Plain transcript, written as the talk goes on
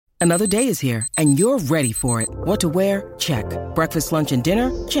Another day is here, and you're ready for it. What to wear? Check. Breakfast, lunch, and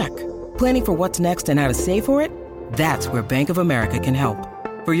dinner? Check. Planning for what's next and how to save for it? That's where Bank of America can help.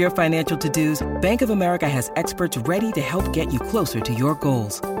 For your financial to-dos, Bank of America has experts ready to help get you closer to your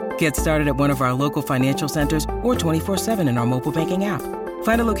goals. Get started at one of our local financial centers or 24/7 in our mobile banking app.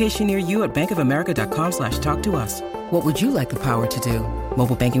 Find a location near you at bankofamerica.com/talktous. What would you like the power to do?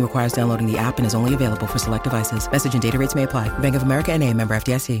 Mobile banking requires downloading the app and is only available for select devices. Message and data rates may apply. Bank of America N.A., member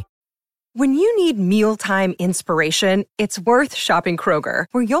FDIC. When you need mealtime inspiration, it's worth shopping Kroger,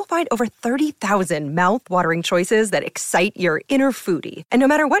 where you'll find over 30,000 mouth-watering choices that excite your inner foodie. And no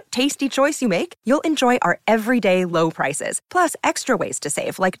matter what tasty choice you make, you'll enjoy our everyday low prices, plus extra ways to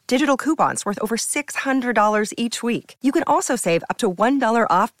save, like digital coupons worth over $600 each week. You can also save up to $1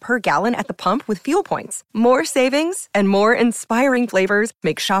 off per gallon at the pump with fuel points. More savings and more inspiring flavors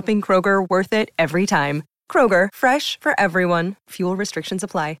make shopping Kroger worth it every time. Kroger, fresh for everyone. Fuel restrictions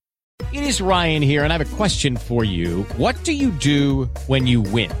apply. It is Ryan here, and I have a question for you. What do you do when you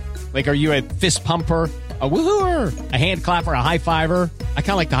win? Like, are you a fist pumper, a woo-hooer, a hand clapper, a high-fiver? I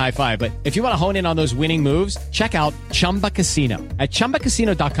kind of like the high-five, but if you want to hone in on those winning moves, check out Chumba Casino. At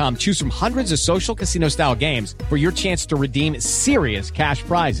ChumbaCasino.com, choose from hundreds of social casino-style games for your chance to redeem serious cash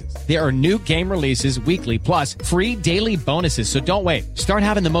prizes. There are new game releases weekly, plus free daily bonuses, so don't wait. Start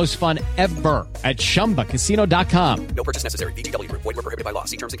having the most fun ever at ChumbaCasino.com. No purchase necessary. VGW Group. Void where prohibited by law.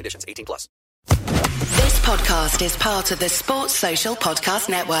 See terms and conditions. 18+. This podcast is part of the Sports Social Podcast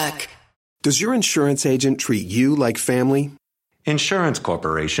Network. Does your insurance agent treat you like family? Insurance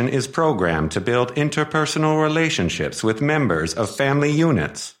Corporation is programmed to build interpersonal relationships with members of family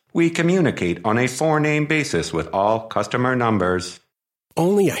units. We communicate on a four-name basis with all customer numbers.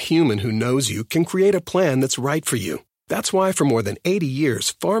 Only a human who knows you can create a plan that's right for you. That's why for more than 80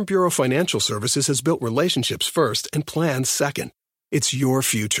 years, Farm Bureau Financial Services has built relationships first and plans second. It's your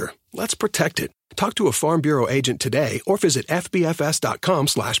future. Let's protect it. Talk to a Farm Bureau agent today or visit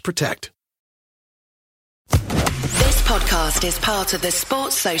fbfs.com/protect. This podcast is part of the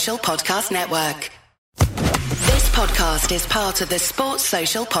Sports Social Podcast Network. This podcast is part of the Sports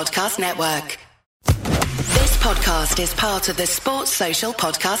Social Podcast Network. This podcast is part of the Sports Social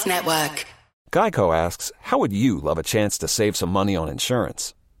Podcast Network. Geico asks, how would you love a chance to save some money on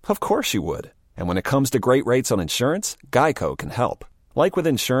insurance? Of course you would. And when it comes to great rates on insurance, Geico can help. Like with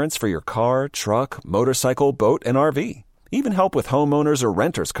insurance for your car, truck, motorcycle, boat, and RV. Even help with homeowners or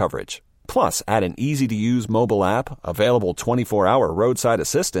renters coverage. Plus, add an easy-to-use mobile app, available 24-hour roadside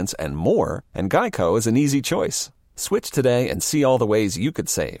assistance, and more, and Geico is an easy choice. Switch today and see all the ways you could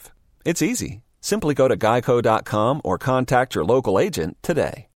save. It's easy. Simply go to geico.com or contact your local agent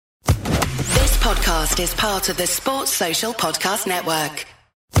today. This podcast is part of the Sports Social Podcast Network.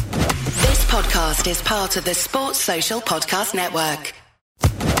 This podcast is part of the Sports Social Podcast Network.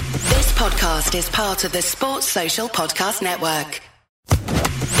 This podcast is part of the Sports Social Podcast Network.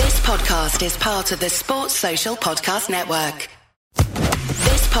 This podcast is part of the Sports Social Podcast Network.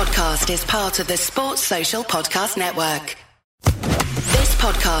 This podcast is part of the Sports Social Podcast Network. This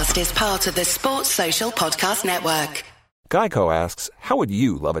podcast is part of the Sports Social Podcast Network. Geico asks, how would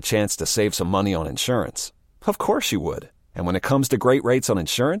you love a chance to save some money on insurance? Of course you would. And when it comes to great rates on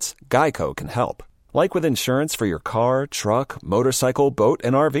insurance, Geico can help. Like with insurance for your car, truck, motorcycle, boat,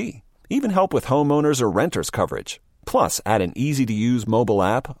 and RV. Even help with homeowners or renters coverage. Plus, add an easy-to-use mobile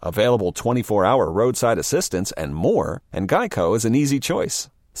app, available 24-hour roadside assistance, and more, and Geico is an easy choice.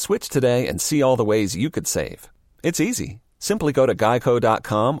 Switch today and see all the ways you could save. It's easy. Simply go to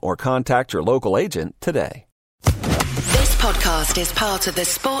geico.com or contact your local agent today. This podcast is part of the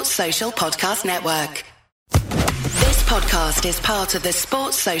Sports Social Podcast Network. This podcast is part of the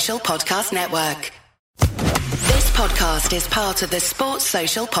Sports Social Podcast Network. This podcast is part of the Sports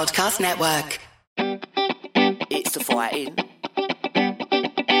Social Podcast Network. It's the fighting.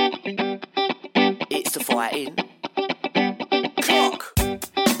 It's the fighting. Clock.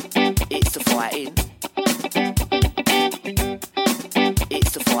 It's the fighting.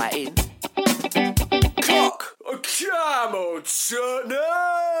 It's the fighting. Clock. Come on,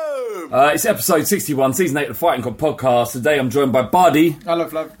 It's episode 61, season 8 of the Fighting Cock podcast. Today I'm joined by Buddy. Hello,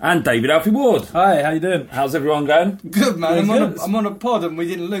 Flav. And David Alfie Ward. Hi, how you doing? How's everyone going? Good, man. Good. I'm on a pod and we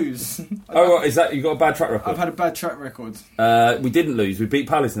didn't lose. Oh, right, is that you got a bad track record? I've had a bad track record. We didn't lose. We beat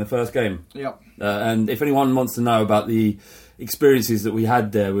Palace in the first game. Yep. And if anyone wants to know about the experiences that we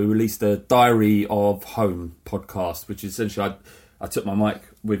had there, we released a Diary of Home podcast, which is essentially I took my mic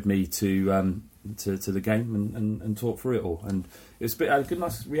with me to the game and talk through it all, and I had a good,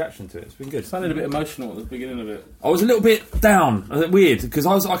 nice reaction to it. It's been good. It sounded a bit emotional at the beginning of it. I was a little bit down, weird, because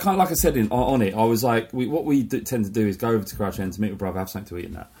I can't, like I said on it, I was like, what we tend to do is go over to Crouch End to meet my brother, have something to eat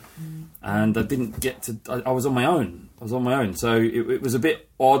and that. And I didn't get to. I was on my own. So it was a bit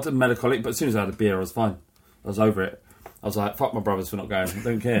odd and melancholic. But as soon as I had a beer, I was fine. I was over it. I was like, fuck my brothers for not going. I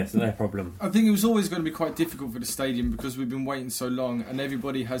don't care. It's their problem. I think it was always going to be quite difficult for the stadium because we've been waiting so long, and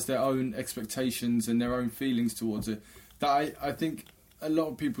everybody has their own expectations and their own feelings towards it. That I think a lot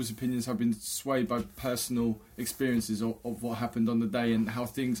of people's opinions have been swayed by personal experiences of what happened on the day and how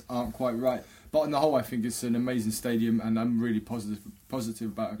things aren't quite right. But on the whole, I think it's an amazing stadium, and I'm really positive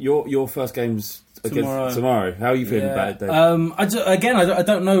about it. Your first game's tomorrow. How are you feeling about it, Dave? I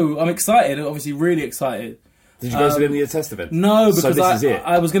don't know. I'm excited. Obviously, really excited. Did you go to the India Test event? No, because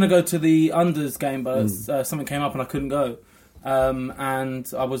I was going to go to the unders game, but something came up and I couldn't go.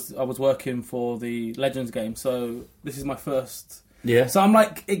 And I was working for the Legends game, so this is my first. Yeah. So I'm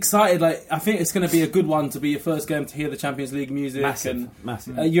like excited. Like I think it's going to be a good one to be your first game to hear the Champions League music.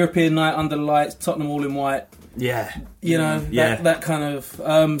 Massive. European night under the lights, Tottenham all in white. Yeah. You know, that kind of.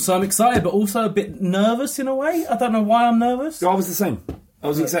 So I'm excited, but also a bit nervous in a way. I don't know why I'm nervous. I was the same. I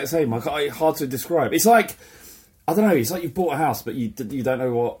was the exact same. Hard to describe. It's like, I don't know, it's like you've bought a house, but you don't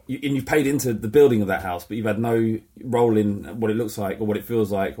know what... and you've paid into the building of that house, but you've had no role in what it looks like or what it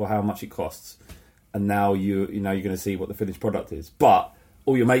feels like or how much it costs. And now you're going to see what the finished product is. But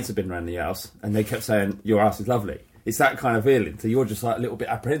all your mates have been around the house, and they kept saying, your house is lovely. It's that kind of feeling. So you're just like a little bit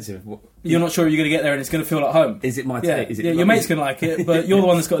apprehensive. You're not sure you're going to get there and it's going to feel like home. Is it my take? Is it your mate's going to like it, but you're the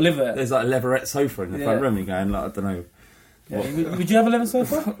one that's got to live there. There's like a leatherette sofa in the front room. You're going, like, I don't know. Yeah. Would you have a leather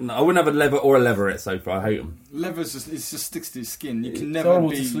sofa? No, I wouldn't have a leather or a leatherette sofa. I hate them. Leather just sticks to your skin. You can it's never horrible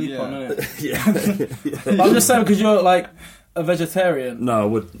be to sleep on, isn't it? Yeah. But I'm just saying because you're like a vegetarian. No, I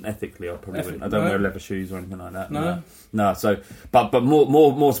wouldn't. Ethically, I probably wouldn't. I don't wear leather shoes or anything like that. No. So, but more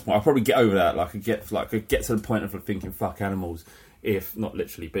to point, I'll probably get over that. I get to the point of thinking, fuck animals. If not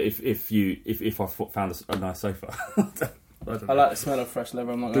literally, but if I found a nice sofa. I like the smell of fresh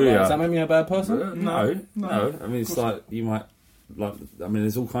leather. I'm not gonna lie. Does that make me a bad person? No. I mean, it's like you might like. I mean,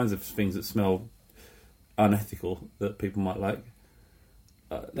 there's all kinds of things that smell unethical that people might like.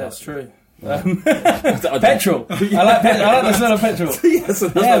 That's true. Petrol. I like the smell of petrol. Yes,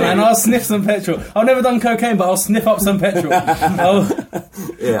 man. I'll sniff some petrol. I've never done cocaine, but I'll sniff up some petrol.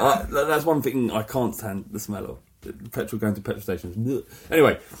 That's one thing I can't stand the smell of. Petrol going to petrol stations.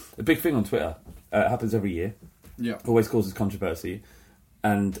 Anyway, a big thing on Twitter. Happens every year. Yeah. Always causes controversy.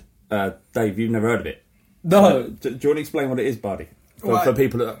 And Dave, you've never heard of it. No. Do you want to explain what it is, Bardi? For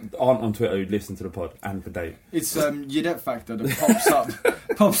people that aren't on Twitter who listen to the pod, and for Dave. It's Yedette Factor that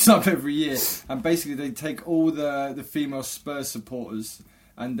pops up every year, and basically they take all the female Spurs supporters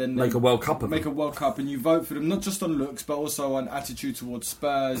and then make a World Cup of them. Make a World Cup, and you vote for them not just on looks but also on attitude towards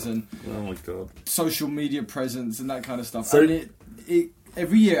Spurs and oh my god, social media presence and that kind of stuff. So and it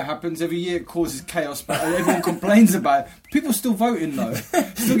every year it happens. Every year it causes chaos, but everyone complains about it. People still voting though,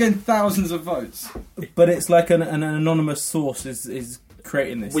 still getting thousands of votes. But it's like an anonymous source is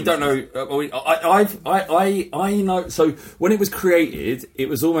creating this. We don't know. I know. So when it was created, it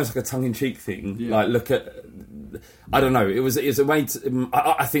was almost like a tongue-in-cheek thing. Yeah. Like, look at. I don't know. It was a way to.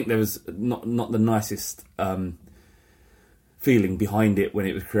 I think there was not the nicest feeling behind it when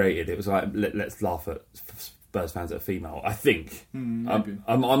it was created. It was like let's laugh at Spurs fans that are female. I think maybe.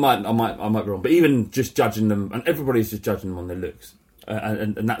 I might be wrong, but even just judging them, and everybody's just judging them on their looks,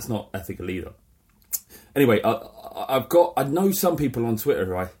 and that's not ethical either. Anyway, I know some people on Twitter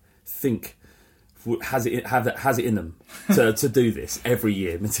who I think has it in them to do this every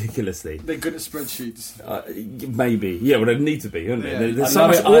year meticulously. They're good at spreadsheets. Maybe, yeah. Well, they need to be, don't they? There's so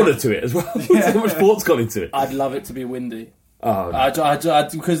much order to it as well. So much thought's gone into it. I'd love it to be Windy. Oh, no.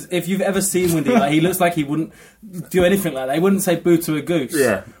 Because if you've ever seen Windy, like, he looks like he wouldn't do anything like that. He wouldn't say boo to a goose.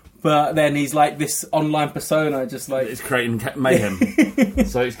 Yeah. But then he's like this online persona, just like it's creating mayhem.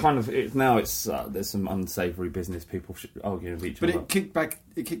 So it's kind of there's some unsavoury business, people arguing with each other. But it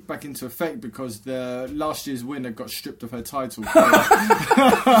kicked back into effect because the last year's winner got stripped of her title for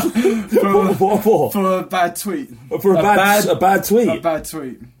a bad tweet. For a bad tweet. A bad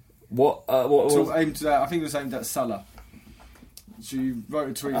tweet. What was aimed at? I think it was aimed at Salah. She wrote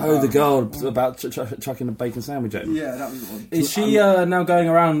a tweet. Oh, the girl about chucking a bacon sandwich at him. Yeah, that was the one. Is she now going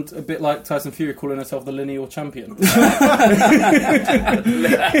around a bit like Tyson Fury, calling herself the lineal champion? The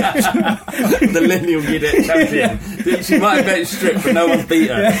lineal Gidette champion. Yeah. She might have bet stripped, but no one's beat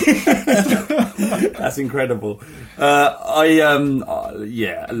her. That's incredible. Look,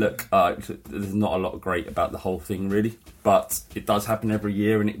 there's not a lot great about the whole thing, really, but it does happen every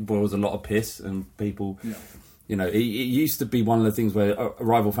year, and it boils a lot of piss, and people... Yeah. You know, it used to be one of the things where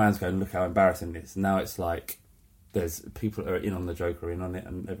rival fans go, look how embarrassing it is. Now it's like there's people that are in on the joke or in on it,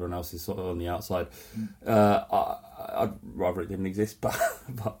 and everyone else is sort of on the outside. I'd rather it didn't exist, but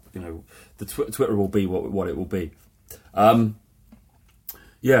you know, the Twitter will be what it will be.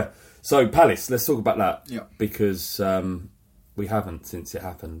 So Palace, let's talk about that. Yeah. Because we haven't since it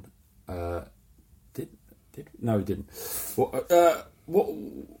happened. No, we didn't.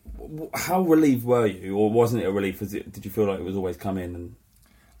 How relieved were you, or wasn't it a relief? Did you feel like it was always coming?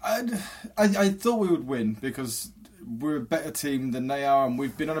 And I thought we would win because we're a better team than they are, and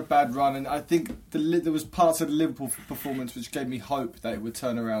we've been on a bad run. And I think there was parts of the Liverpool performance which gave me hope that it would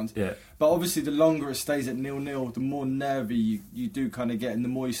turn around. Yeah. But obviously, the longer it stays at 0-0, the more nervy you do kind of get, and the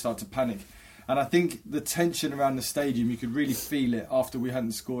more you start to panic. And I think the tension around the stadium, you could really feel it after we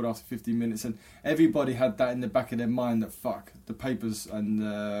hadn't scored after 15 minutes. And everybody had that in the back of their mind that, fuck, the papers and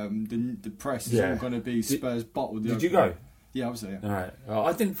the press is all going to be Spurs bottled. Did you go? Yeah, I was there. All right. Well,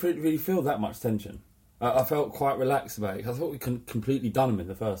 I didn't really feel that much tension. I felt quite relaxed about it. I thought we completely done them in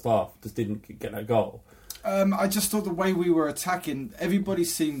the first half. Just didn't get that goal. I just thought the way we were attacking, everybody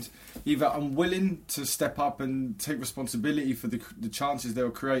seemed either unwilling to step up and take responsibility for the chances they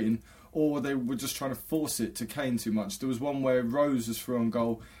were creating, or they were just trying to force it to Kane too much. There was one where Rose was through on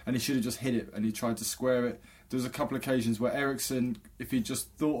goal and he should have just hit it, and he tried to square it. There was a couple of occasions where Eriksen, if he just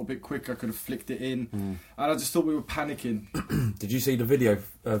thought a bit quicker, could have flicked it in. And I just thought we were panicking. Did you see the video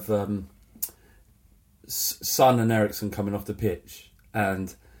of Son and Eriksen coming off the pitch?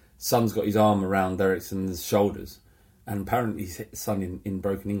 And Son's got his arm around Eriksen's shoulders, and apparently he's hit Son in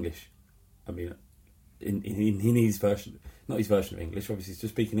broken English. I mean, in his version... Not his version of English, obviously he's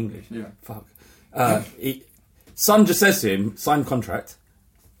just speaking English. Yeah. Fuck. Son just says to him, sign contract.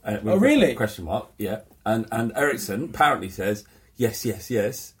 Oh, really? Question mark, yeah. And Eriksen apparently says, yes.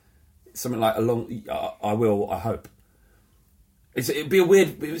 Something like, I will, I hope. It'd be a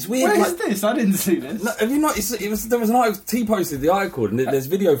weird... It was weird. Where is this? I didn't see this. No, have you not? There was an article, T posted the article, and there's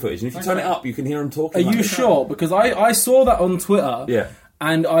video footage, and if you turn it up, you can hear him talking. Are you sure? Because I saw that on Twitter. Yeah.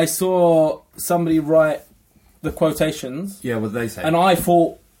 And I saw somebody write the quotations. Yeah, what did they say? And I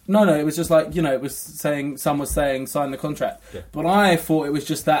thought, no, it was just like, you know, it was saying, someone was saying, sign the contract. Yeah. But I thought it was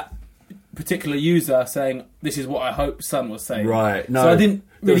just that particular user saying, this is what I hope Son was saying. Right, no. So I didn't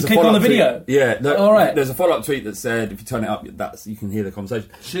really click on the video. Yeah, no, all right. There's a follow-up tweet that said, if you turn it up, you can hear the conversation.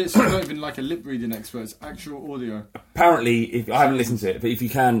 Shit, it's not even like a lip-reading expert, it's actual audio. Apparently, I haven't listened to it, but if you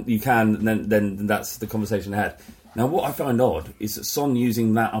can, then that's the conversation they had. Now, what I find odd is that Son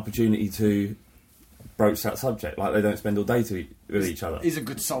using that opportunity to broach that subject, like they don't spend all day with each other. He's a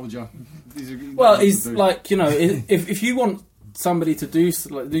good soldier. He's like, you know, if you want somebody to do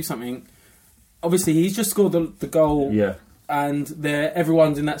something, obviously he's just scored the goal, and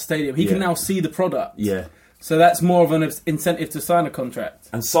everyone's in that stadium. He can now see the product. Yeah. So that's more of an incentive to sign a contract.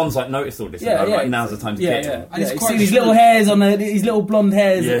 And Son's like noticed all this. Right, now's the time to get him. And he's seen his little hairs his little blonde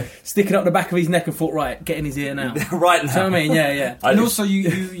hairs sticking up the back of his neck, and thought, right, get in his ear now. Right now. Do you know what I mean? Yeah. And also,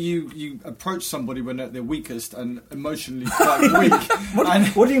 you approach somebody when they're weakest and emotionally quite weak.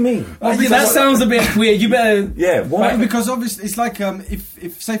 What do you mean? That sounds a bit weird. You better... Yeah, why? Because obviously, it's like,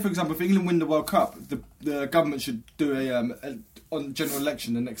 if say, for example, if England win the World Cup, the government should do on general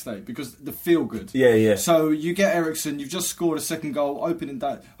election the next day, because the feel good. Yeah. So you get Eriksen, you've just scored a second goal, opening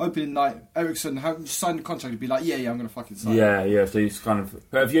night. Eriksen, signed the contract, you'd be like, I'm going to fucking sign. Yeah. So you kind of...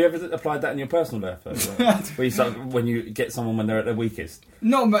 Have you ever applied that in your personal life? When you get someone when they're at their weakest?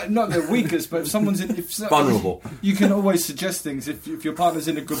 No, not their weakest, but if someone's vulnerable. You can always suggest things. If your partner's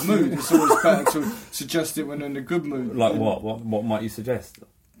in a good mood, it's always better to suggest it when they're in a good mood. Like what? What might you suggest?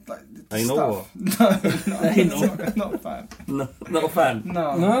 Anal or? No, not a fan. No, not a fan?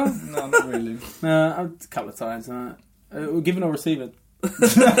 No, not really. A couple of times. Giving or receiving?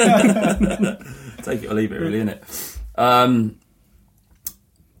 Take it or leave it, really, innit?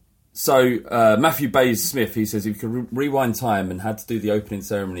 So Matthew Bays-Smith, he says, if you could rewind time and had to do the opening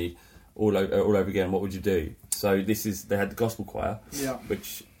ceremony all over again, what would you do? So they had the gospel choir,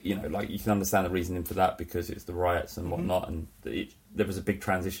 which, you know, like, you can understand the reasoning for that because it's the riots and whatnot, and there was a big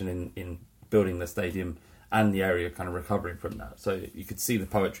transition in building the stadium and the area kind of recovering from that. So you could see the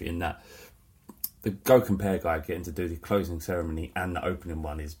poetry in that. the Go Compare guy getting to do the closing ceremony and the opening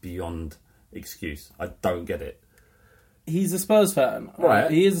one is beyond excuse. I don't get it. He's a Spurs fan,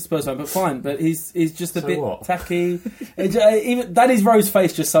 right? He is a Spurs fan, but fine. But he's just a bit what? tacky. Even Danny Rose's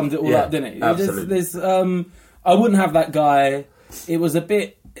face just summed it all up, didn't it? Absolutely. I wouldn't have that guy. It was a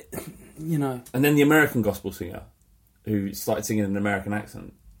bit, you know. And then the American gospel singer, who started singing in an American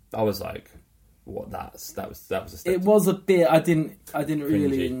accent. I was like, "What? That was a step." It was a bit. I didn't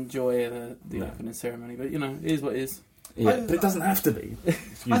really enjoy the opening ceremony, but you know, it is what it is. Yeah, but it doesn't have to be.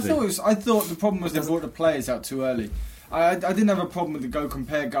 I thought the problem was they brought the players out too early. I didn't have a problem with the Go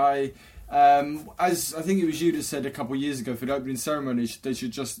Compare guy. As I think it was you that said a couple of years ago, for the opening ceremony, they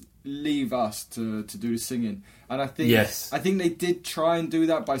should just leave us to do the singing. And I think they did try and do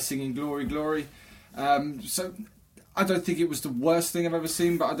that by singing "Glory, Glory." So I don't think it was the worst thing I've ever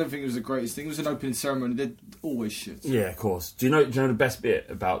seen, but I don't think it was the greatest thing. It was an opening ceremony. They're always shit. Yeah, of course. Do you know the best bit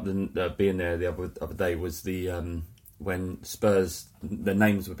about being there the other day was the when Spurs, their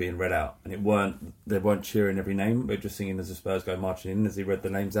names were being read out, and they weren't cheering every name, they were just singing as the Spurs go marching in as he read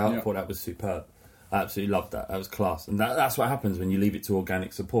the names out. I thought that was superb. I absolutely loved that. That was class. And that's what happens when you leave it to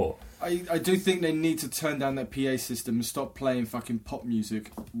organic support. I do think they need to turn down that PA system and stop playing fucking pop music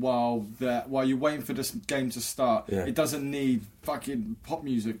while you're waiting for this game to start. Yeah. It doesn't need fucking pop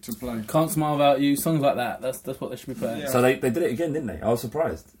music to play. Can't Smile Without You, songs like that. That's what they should be playing. Yeah. So they did it again, didn't they? I was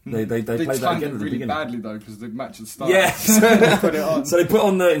surprised. They played that again at the really beginning. Badly though, because the match had started. Yeah. They put it on. So they put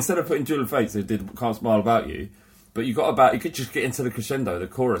on instead of putting Jewel of Fates, they did Can't Smile About You. But you could just get into the crescendo, the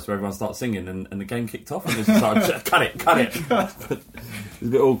chorus, where everyone starts singing, and the game kicked off, and just started, cut it. It was a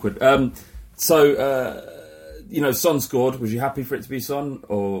bit awkward. Son scored. Was you happy for it to be Son,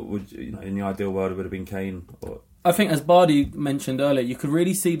 or would in the ideal world it would have been Kane? Or I think, as Bardi mentioned earlier, you could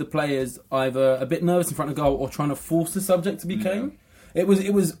really see the players either a bit nervous in front of goal or trying to force the subject to be Kane. It was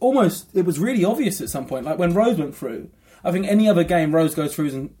really obvious at some point, like when Rose went through. I think any other game, Rose goes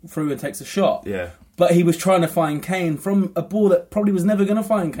through and takes a shot. Yeah. But he was trying to find Kane from a ball that probably was never going to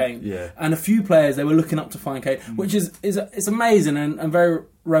find Kane. Yeah. And a few players, they were looking up to find Kane, which is it's amazing and very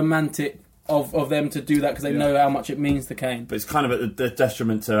romantic of them to do that because they know how much it means to Kane. But it's kind of at the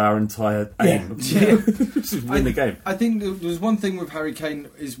detriment to our entire aim. Just win the game. I think there's one thing with Harry Kane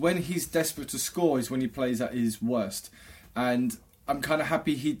is when he's desperate to score is when he plays at his worst. And I'm kind of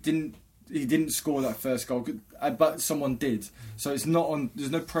happy he didn't score that first goal, but someone did. So it's not on. There's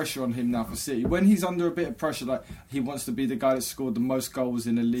no pressure on him now for City. When he's under a bit of pressure, like he wants to be the guy that scored the most goals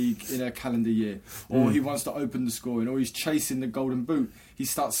in a league in a calendar year, or he wants to open the scoring, or he's chasing the golden boot, he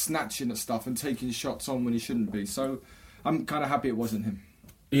starts snatching at stuff and taking shots on when he shouldn't be. So I'm kind of happy it wasn't him.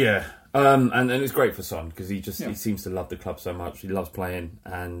 Yeah, and it's great for Son because he seems to love the club so much. He loves playing,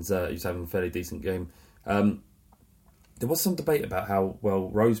 and he's having a fairly decent game. There was some debate about how well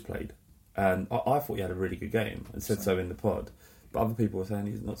Rose played. And I thought he had a really good game and said so in the pod. But other people were saying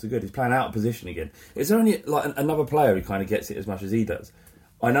he's not so good. He's playing out of position again. Is there only another player who kind of gets it as much as he does?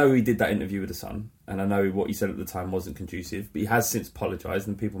 I know he did that interview with The Sun, and I know what he said at the time wasn't conducive, but he has since apologised,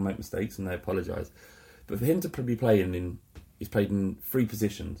 and people make mistakes and they apologise. But for him to be playing he's played in 3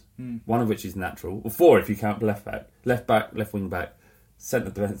 positions, one of which is natural, or 4 if you count left back, left wing back, centre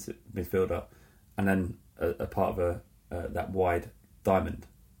defensive midfielder, and then a part of that wide diamond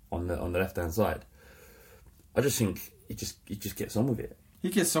on the left hand side. I just think he just gets on with it. He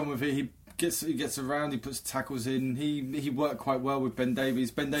gets on with it. He gets around. He puts tackles in. He worked quite well with Ben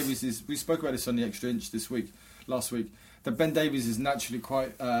Davies. Ben Davies is. We spoke about this on the Extra Inch last week. That Ben Davies is naturally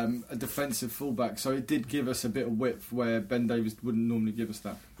quite a defensive fullback. So it did give us a bit of width where Ben Davies wouldn't normally give us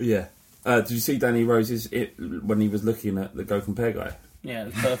that. Yeah. Did you see Danny Rose's when he was looking at the Go Compare guy? Yeah,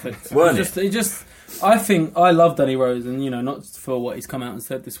 it was perfect. Weren't I think I love Danny Rose, and not for what he's come out and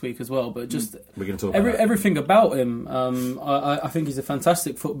said this week as well, but just we're going to talk about everything about him. I think he's a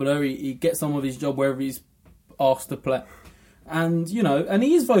fantastic footballer. He gets on with his job wherever he's asked to play, and and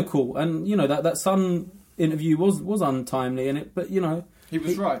he is vocal. And that Sun interview was untimely, but he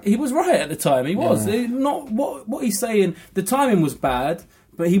was right. He was right at the time. He was not what he's saying. The timing was bad,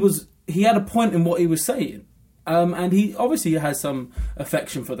 but he had a point in what he was saying. And he obviously has some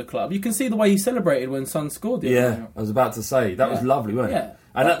affection for the club. You can see the way he celebrated when Son scored. I was about to say that was lovely, wasn't it?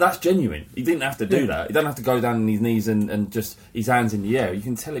 And that's genuine. He didn't have to do that. He doesn't have to go down on his knees and just his hands in the air. You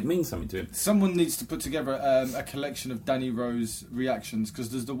can tell it means something to him. Someone needs to put together a collection of Danny Rose reactions, because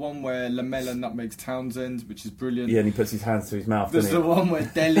there's the one where Lamella nutmegs Townsend, which is brilliant. Yeah, and he puts his hands to his mouth. There's the one where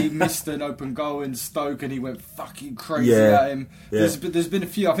Dele missed an open goal in Stoke and he went fucking crazy at him. Yeah. There's been a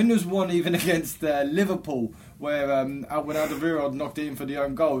few. I think there's one even against Liverpool where when Alderweireld knocked it in for the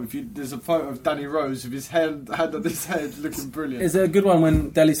own goal. There's a photo of Danny Rose with his hand on his head looking brilliant. Is there a good one when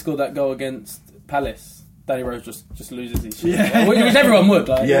Dele scored that goal against Palace, Danny Rose just loses his shit. Which everyone would.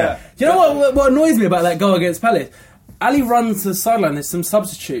 Like, Do you know what annoys me about that goal against Palace? Ali runs to the sideline, there's some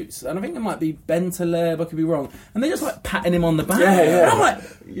substitutes, and I think it might be Ben Taleb, I could be wrong, and they're just like patting him on the back. And I'm like,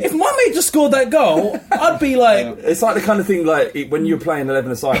 if my mate just scored that goal, I'd be like... It's like the kind of thing like when you're playing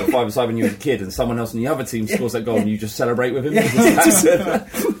 11-a-side or 5-a-side when you were a kid and someone else on the other team scores that goal and you just celebrate with him.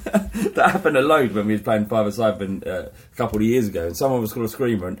 That happened a load when we were playing 5-a-side a couple of years ago, and someone would score a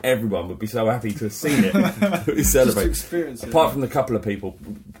screamer and everyone would be so happy to have seen it. We celebrate. Just to experience it. Apart from the couple of people,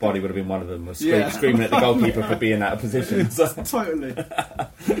 Barney would have been one of them, was screaming at the goalkeeper for being out of position. So, totally.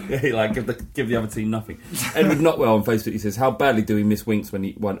 Like give the other team nothing. Edward Notwell on Facebook, he says, "How badly do we miss Winks when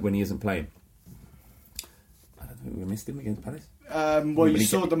he isn't playing?" I don't think we missed him against Palace. Well, you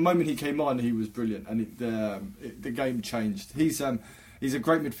saw the moment he came on, he was brilliant, and the game changed. He's a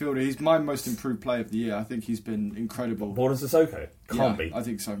great midfielder. He's my most improved player of the year. I think he's been incredible. More than Sissoko? Can't be. I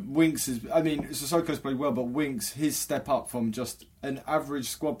think so. Winks is... I mean, Sissoko's played well, but Winks, his step up from just an average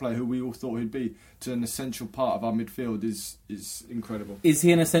squad player who we all thought he'd be to an essential part of our midfield is incredible. Is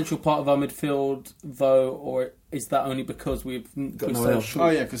he an essential part of our midfield, though, or is that only because we've got no one else? Oh,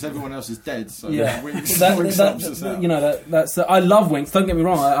 yeah, because everyone else is dead. So Winks, Winks helps us out. You know, that's... I love Winks. Don't get me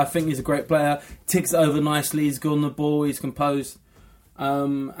wrong. I think he's a great player. Ticks it over nicely. He's good on the ball. He's composed.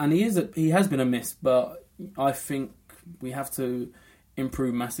 And he has been a miss, but I think we have to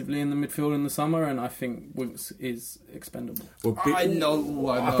improve massively in the midfield in the summer, and I think Winks is expendable. Well,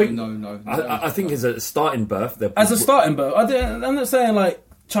 I think as a starting berth... I'm not saying, like,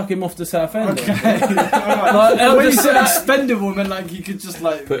 chuck him off to Southend. Okay. Right. When you said expendable, meant like you could just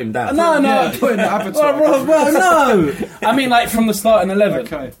like put him down. No, put him in the abattoir. No. I mean, like from the starting 11.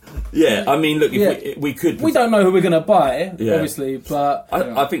 Okay. Yeah, I mean, look, if we could... We don't know who we're going to buy, obviously, but...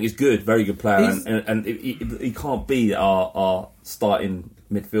 I think he's good, very good player, and he can't be our starting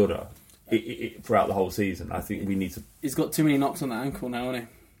midfielder throughout the whole season. I think we need to... He's got too many knocks on that ankle now, hasn't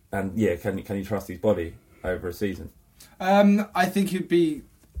he? And can you trust his body over a season? I think he could be...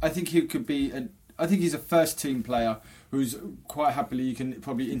 I think he's a first team player who's quite happily you can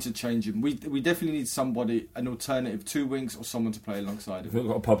probably interchange him. We definitely need somebody, an alternative to Winks or someone to play alongside him. If we've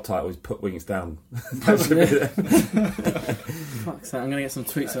got a pub title, he's put Winks down. Fuck's that, I'm going to get some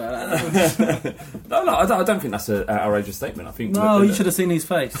tweets about that. No, I don't think that's an outrageous statement. I think you should have seen his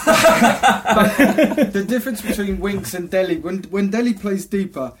face. The difference between Winks and Dele, when Dele plays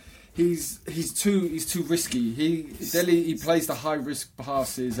deeper, he's too risky. He plays the high risk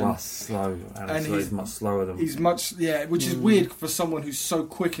passes and slow, and he's much slower than which is weird for someone who's so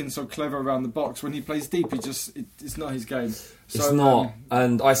quick and so clever around the box. When he plays deep, it's not his game. It's not.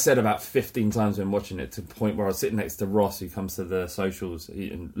 And I said about 15 times when watching it, to the point where I was sitting next to Ross, who comes to the socials,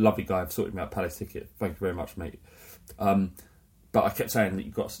 lovely guy. I've sorted him out Palace ticket. Thank you very much, mate. But I kept saying that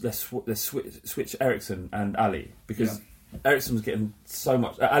you've got let's switch Eriksen and Ali, because Eriksen was getting so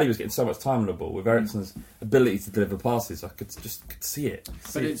much. Ali was getting so much time on the ball with Eriksen's ability to deliver passes. I could see it.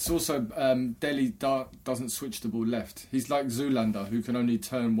 But it's also Dele doesn't switch the ball left. He's like Zoolander, who can only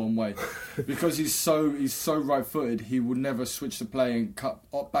turn one way because he's so right-footed. He would never switch the play and cut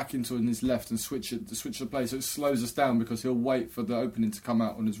back into his left and switch the play. So it slows us down because he'll wait for the opening to come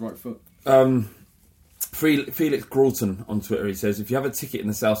out on his right foot. Felix Groughton on Twitter, he says, if you have a ticket in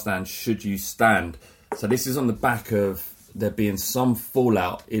the South Stand, should you stand? So this is on the back of there being some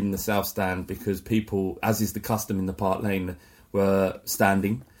fallout in the South Stand because people, as is the custom in the Park Lane, were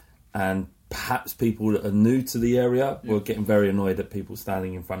standing, and perhaps people that are new to the area were getting very annoyed at people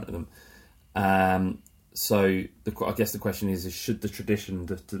standing in front of them. So I guess the question is should the tradition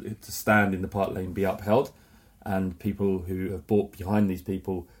to stand in the Park Lane be upheld, and people who have bought behind these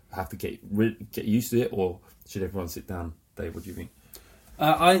people have to get used to it, or should everyone sit down? Dave, what do you think?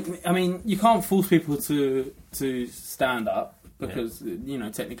 I mean, you can't force people to stand up because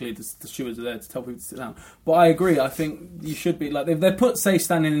technically the stewards are there to tell people to sit down. But I agree. I think you should be like they put safe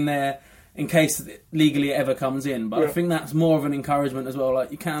standing in there in case legally it ever comes in. But I think that's more of an encouragement as well.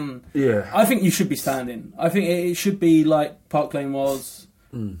 Like you can. Yeah. I think you should be standing. I think it should be like Park Lane was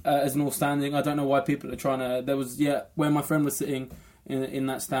as an all standing. I don't know why people are trying to. There was where my friend was sitting in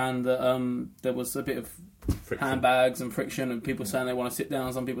that stand that there was a bit of friction. Handbags and friction, and people saying they want to sit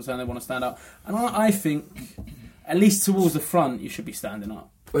down, some people saying they want to stand up, and I think at least towards the front you should be standing up.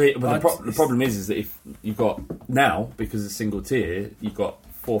 Well, the problem is that if you've got now, because it's single tier, you've got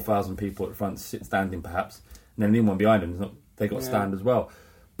 4,000 people at the front standing perhaps, and then anyone behind them they got to stand as well.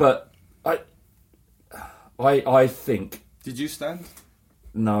 But I think. Did you stand?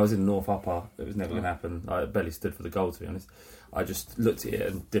 No, I was in North Upper. It was never going to happen. I barely stood for the goal, to be honest. I just looked at it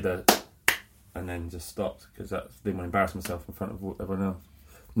and did and then just stopped because I didn't want to embarrass myself in front of everyone else.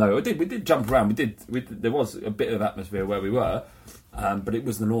 No, we did jump around. There was a bit of atmosphere where we were, but it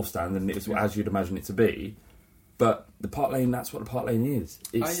was the North Stand, and it was as you'd imagine it to be. But the Park Lane, that's what the Park Lane is.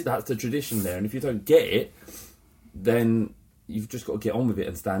 That's the tradition there, and if you don't get it, then you've just got to get on with it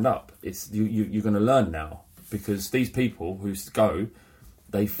and stand up. You're going to learn now, because these people who go,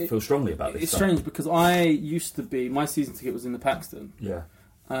 they feel strongly about this. It's stuff. strange because I used to be, my season ticket was in the Paxton. Yeah.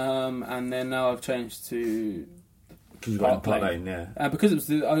 And then now I've changed to Because you've got Park Lane, yeah. Because it was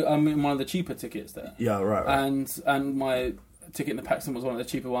I'm in one of the cheaper tickets there. Yeah, right. And my ticket in the Paxton was one of the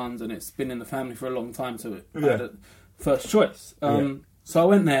cheaper ones, and it's been in the family for a long time, so it had a first choice. So I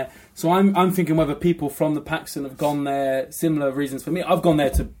went there. So I'm thinking whether people from the Paxton have gone there, similar reasons for me. I've gone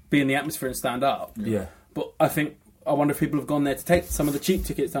there to be in the atmosphere and stand up. Yeah. But I wonder if people have gone there to take some of the cheap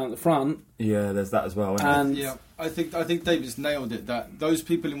tickets down at the front. Yeah, there's that as well. And yeah, I think David's nailed it. That those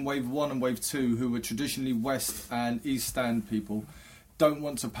people in Wave 1 and Wave 2 who were traditionally West and East Stand people don't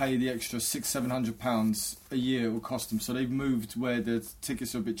want to pay the extra £600-700 a year it will cost them. So they've moved where the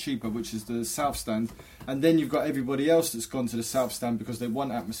tickets are a bit cheaper, which is the South Stand. And then you've got everybody else that's gone to the South Stand because they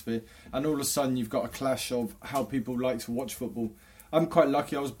want atmosphere. And all of a sudden you've got a clash of how people like to watch football. I'm quite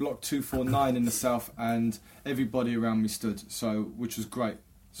lucky. I was blocked 249 in the South, and everybody around me stood, which was great.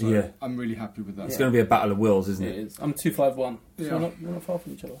 So yeah. I'm really happy with that. It's going to be a battle of wills, isn't it? It is. I'm 251. Yeah. So we're not far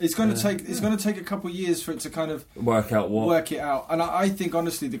from each other. It's going to take a couple of years for it to kind of work it out. And I think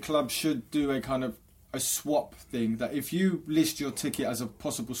honestly, the club should do a kind of a swap thing. That if you list your ticket as a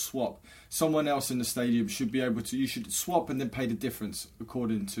possible swap, someone else in the stadium should be able to. You should swap and then pay the difference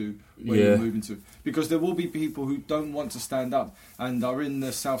according to where you're moving to. Because there will be people who don't want to stand up and are in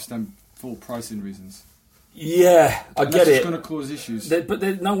the South Stand for pricing reasons. Yeah, I get it. It's going to cause issues. But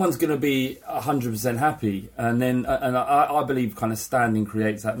no one's going to be 100% happy. And then, I believe kind of standing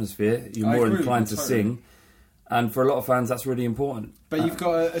creates atmosphere. You're more inclined to sing. And for a lot of fans, that's really important. But you've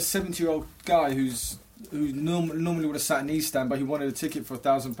got a 70-year-old guy who normally would have sat in East Stand, but he wanted a ticket for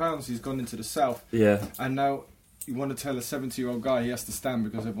 £1,000. He's gone into the South. Yeah. And now you want to tell a 70-year-old guy he has to stand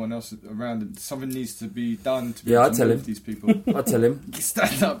because everyone else around him. Something needs to be done to be able to move these people. I tell him.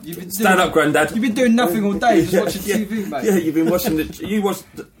 Stand up. Stand up, Grandad. You've been doing nothing all day, just watching TV, mate. Yeah, you've been watching you watched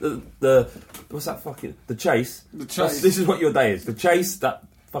the what's that fucking... The Chase. The Chase. This is what your day is. The Chase, that...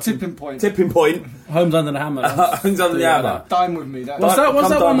 Tipping point. Homes under the hammer. Homes under the hammer. Dine with me. What's that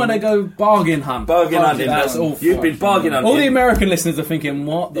one where they go bargain hunt? Bargain hunting. That's awful. You've been bargain hunting. All the American listeners are thinking,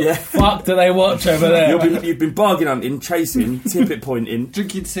 what the fuck do they watch over there? You've been bargain hunting, chasing, tippet pointing.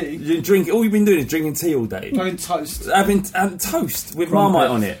 Drinking tea. All you've been doing is drinking tea all day. Having toast. Having toast with Marmite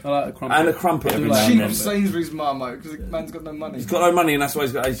on it. I like a crumpet. And a crumpet every now and then. Cheap Sainsbury's Marmite, because the man's got no money. He's got no money, and that's why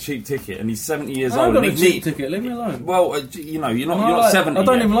he's got a cheap ticket, and he's 70 years old. I've got a cheap ticket, leave me alone. Well, you're not 70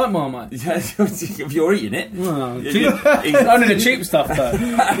 I don't even like Marmite. Yeah, if you're eating it. Well, only the cheap stuff though.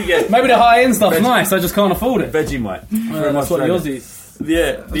 Maybe the high end stuff's nice, I just can't afford it. Vegemite. That's what the Aussies.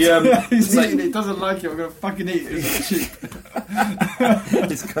 Yeah, he's eating it, doesn't like it, I'm going to fucking eat it. It's cheap.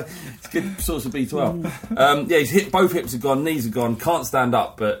 It's good source of B12. He's hit, both hips are gone, knees are gone, can't stand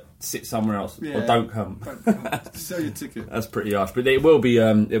up, but sit somewhere else or don't come. Sell your ticket. That's pretty harsh, but it will be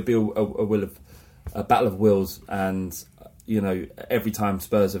a battle of wills, and every time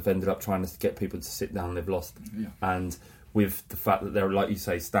Spurs have ended up trying to get people to sit down, they've lost. Yeah. And with the fact that they're, like you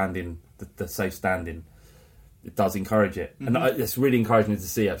say, standing, the safe standing, it does encourage it. Mm-hmm. And it's really encouraging to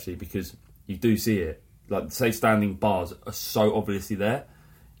see, actually, because you do see it. Like, the safe standing bars are so obviously there.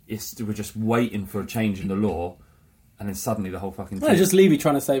 We're just waiting for a change in the law, and then suddenly the whole fucking thing... No, just Levy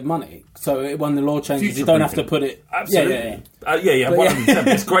trying to save money. So when the law changes, you don't have to put it... Absolutely. Yeah, 100%.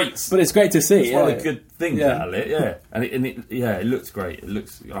 It's great. But it's great to see. It's one of the good things out of it, yeah. And it looks great. It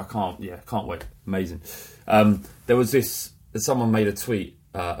looks... can't wait. Amazing. There was someone made a tweet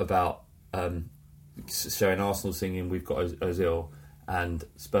about showing Arsenal singing "We've Got Ozil" and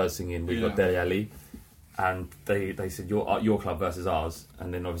Spurs singing "We've Got Dele Alli," and they said your club versus ours,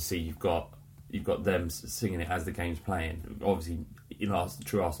 and then obviously you've got them singing it as the game's playing. Obviously, in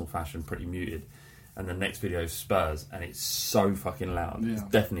true Arsenal fashion, pretty muted. And the next video is Spurs, and it's so fucking loud. Yeah. It's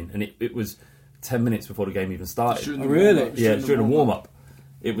deafening. And it was 10 minutes before the game even started. Really? Yeah, during the warm-up.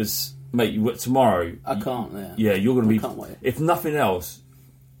 It was, mate, tomorrow... I can't, Yeah, you're going to be... I can't wait. If nothing else,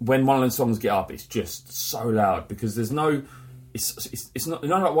 when one of those songs get up, it's just so loud, because there's no... It's not...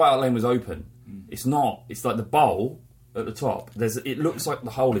 like White Hart Lane was open. It's not. It's like the bowl at the top. It looks like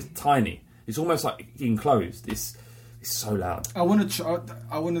the hole is tiny. It's almost like enclosed. It's so loud. I want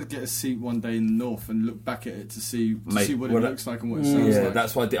to get a seat one day in the north and look back at it to see what it looks like and what it sounds like. Yeah,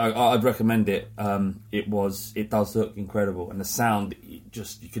 that's why I'd recommend it. It does look incredible, and the sound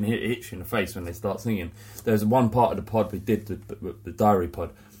just you can hear it hit you in the face when they start singing. There's one part of the pod we did, the diary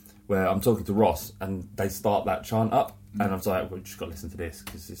pod, where I'm talking to Ross and they start that chant up, and I was like, "Well, just got to listen to this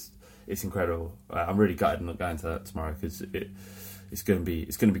because it's incredible." I'm really gutted not going to that tomorrow because it's going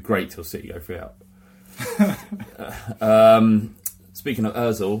to be great till City go 3 out. Speaking of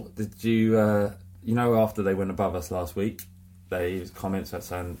Ozil, did you after they went above us last week? They comments that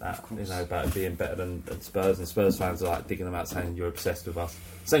saying that, about it being better than Spurs, and Spurs fans are like digging them out saying you're obsessed with us.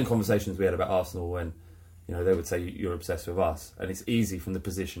 Same conversations we had about Arsenal when they would say you're obsessed with us, and it's easy from the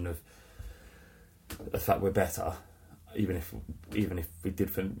position of the fact we're better, even if we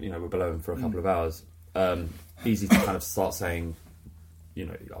did we're below them for a couple of hours. Easy to kind of start saying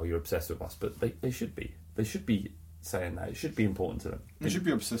you're obsessed with us, but they should be saying that. It should be important to them. You should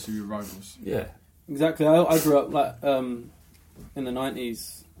be obsessed with your rivals. Yeah, exactly. I grew up in the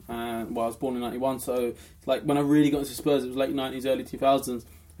 90s. I was born in 91, so when I really got into Spurs, it was late 90s, early 2000s,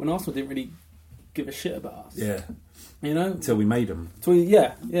 when Arsenal didn't really give a shit about us. Yeah. Until we made them.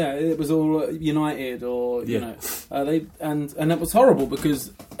 Yeah, it was all United or and that was horrible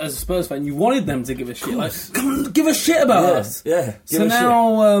because as a Spurs fan, you wanted them to give a shit. Come on, give a shit about us. Yeah. So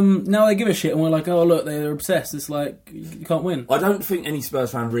now they give a shit, and we're like, oh look, they're obsessed. It's like you can't win. I don't think any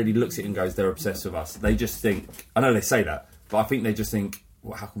Spurs fan really looks at it and goes, they're obsessed with us. They just think. I know they say that, but I think they just think,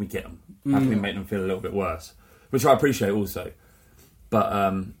 well, how can we get them? How can we make them feel a little bit worse? Which I appreciate also.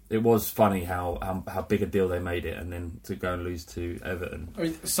 But it was funny how big a deal they made it, and then to go and lose to Everton. I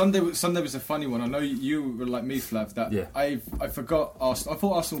mean, Sunday was a funny one. I know you were like me, Flav. That I forgot Arsenal. I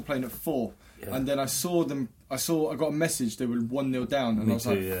thought Arsenal were playing at 4, and then I saw them. I got a message. They were 1-0 down, and I was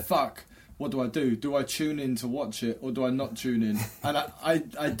like, "Fuck! What do I do? Do I tune in to watch it, or do I not tune in?" And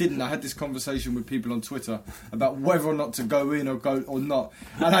I didn't. I had this conversation with people on Twitter about whether or not to go in or go or not,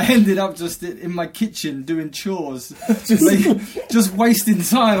 and I ended up just in my kitchen doing chores, just wasting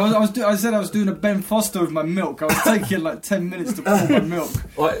time. I said I was doing a Ben Foster with my milk. I was taking 10 minutes to pour my milk.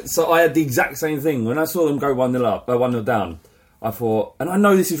 So I had the exact same thing when I saw them go 1-0 up, 1-0 down. I thought, and I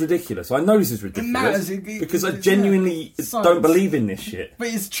know this is ridiculous. It matters because I genuinely don't believe in this shit. But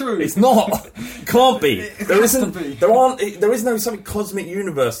it's true. It's not. It can't be. There isn't. Be. There is no something cosmic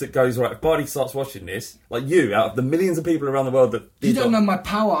universe that goes right. If Bardi starts watching this, like you, out of the millions of people around the world that you don't know my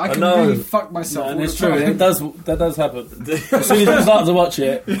power. I can really fuck myself. And it's true. That does happen. As soon as I start to watch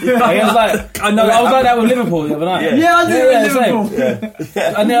it, I was like, I know. I was like that with Liverpool the other night. Yeah, I did with Liverpool.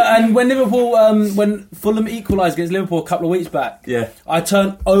 Yeah. And when Liverpool, when Fulham equalised against Liverpool a couple of weeks back. Yeah, I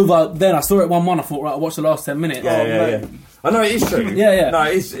turned over. Then I saw it 1-1. I thought, right, I'll watch the last 10 minutes. Yeah. I know it is true. Yeah. No,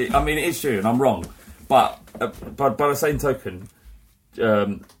 it is. I mean, it is true, and I'm wrong. But by the same token,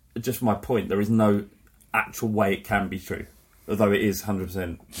 just for my point, there is no actual way it can be true. Although it is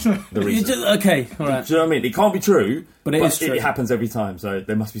 100% the reason. Okay, all right. Do you know what I mean? It can't be true, but it is true. It happens every time, so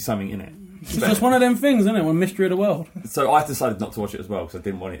there must be something in it. It's just one of them things, isn't it? One mystery of the world. So I decided not to watch it as well because I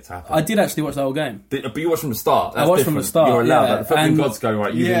didn't want it to happen. I did actually watch the whole game. But you watched from the start. That's I watched different. from the start. You're allowed. The football gods go,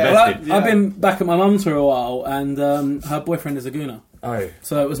 right, you've invested. I've been back at my mum's for a while, and her boyfriend is a gooner. Oh.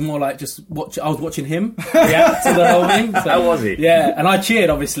 So it was more like just watch. I was watching him react to the whole thing. So, how was he? Yeah, and I cheered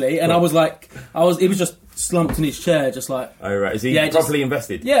obviously, and I was like, he was just slumped in his chair, just like. Oh right, is he properly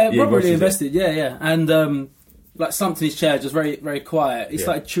invested? Yeah, properly invested. Yeah, and slumped in his chair, just very very quiet. He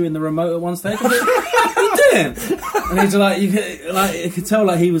started chewing the remote at one stage. I was like, what are you doing? And he's like, you could tell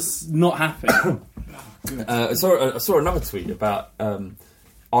like he was not happy. I saw another tweet about.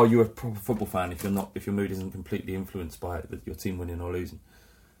 Are you a proper football fan if your mood isn't completely influenced by your team winning or losing?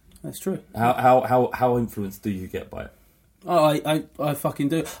 That's true. How influenced do you get by it? Oh, I fucking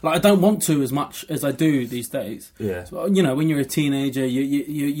do. Like I don't want to as much as I do these days. Yeah. So, when you're a teenager,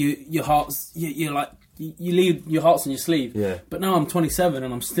 your heart's you're like you leave your hearts on your sleeve. Yeah. But now I'm 27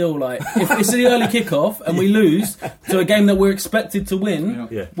 and I'm still like, if it's the early kickoff and we lose to a game that we're expected to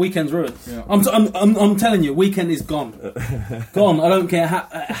win, weekend's ruined. Yeah. I'm telling you, weekend is gone. Gone. I don't care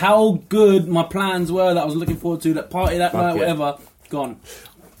how good my plans were that I was looking forward to, that party that night, whatever. Gone.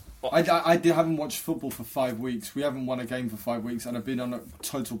 I haven't watched football for 5 weeks. We haven't won a game for 5 weeks, and I've been on a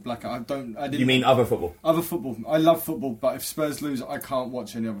total blackout. You mean other football? Other football. I love football, but if Spurs lose, I can't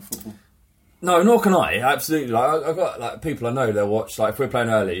watch any other football. No, nor can I. Absolutely. Like I've got people I know. They'll watch if we're playing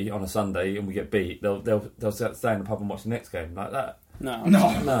early on a Sunday and we get beat. They'll stay in the pub and watch the next game like that. No.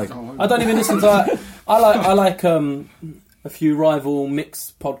 I don't even listen to that. I like a few rival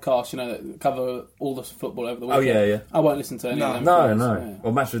mix podcasts, that cover all the football over the weekend. Oh yeah. I won't listen to any of them. No. Yeah.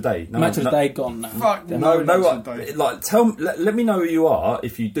 Or Match of the Day. Match of the Day gone now. Fuck no. Let me know who you are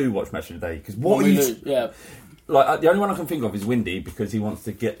if you do watch Match of the Day, because the only one I can think of is Windy, because he wants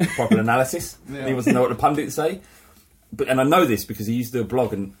to get proper analysis. He wants to know what the pundits say. and I know this because he used to do a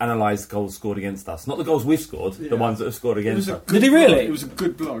blog and analyse goals scored against us. Not the goals we've scored, the ones that have scored against us. Did he really? It was a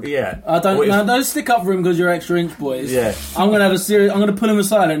good blog. Yeah. Don't stick up for him because you're extra inch, boys. Yeah. I'm going to pull him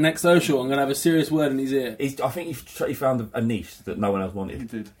aside at next social. I'm going to have a serious word in his ear. I think he found a niche that no one else wanted. He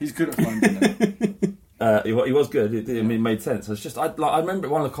did. He's good at finding it. He was good. It made sense. It's just I remember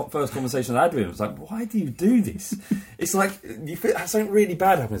one of the first conversations I had with him. It was like, why do you do this? It's like you feel something really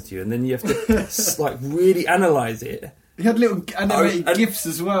bad happens to you, and then you have to like really analyse it. He had little animated GIFs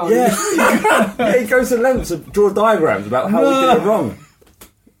as well. Yeah, he goes to lengths to draw diagrams about how we did it wrong.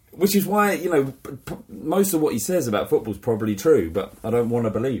 Which is why most of what he says about football is probably true, but I don't want to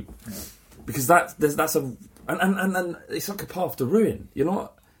believe because that's and it's like a path to ruin. You're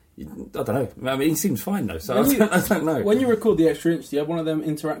not. I don't know. I mean, he seems fine though, so I don't know. When you record the extra inch, do you have one of them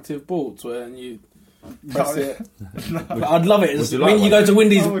interactive boards where you press it? No. I'd love it. You go to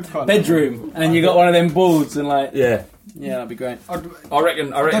Windy's bedroom and you got one of them boards and yeah, that'd be great. I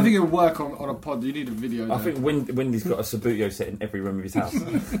reckon. I don't think it'll work on a pod. You need a video. I think Windy's got a Subbuteo set in every room of his house.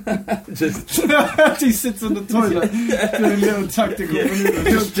 He sits on the toilet doing a little tactical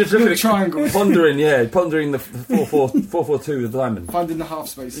just little triangle, pondering the 4-4-2 with the diamond, finding the half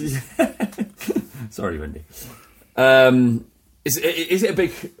spaces. Sorry, Wendy. Is it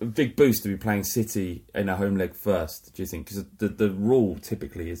a big boost to be playing City in a home leg first? Do you think? Because the rule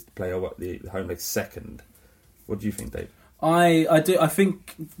typically is to play the home leg second. What do you think, Dave? I do. I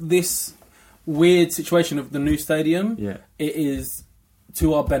think this weird situation of the new stadium, it is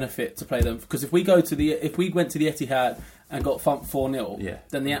to our benefit to play them. Because if we went to the Etihad and got thumped 4-0,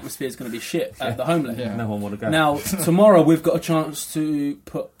 then the atmosphere is going to be shit at the home leg. Yeah. No one want to go. Now tomorrow we've got a chance to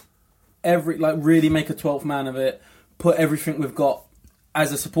put really make a 12th man of it. Put everything we've got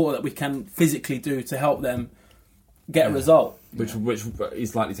as a supporter that we can physically do to help them get a result. Which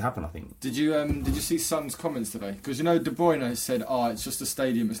is likely to happen, I think. Did you see Son's comments today? Because De Bruyne has said, it's just a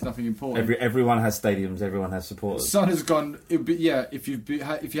stadium, it's nothing important. Everyone has stadiums, everyone has supporters. Son has gone, if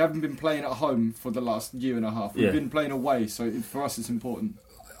you haven't been playing at home for the last year and a half, we've been playing away, so for us it's important.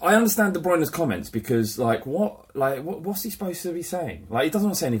 I understand De Bruyne's comments because, what's he supposed to be saying? Like, he doesn't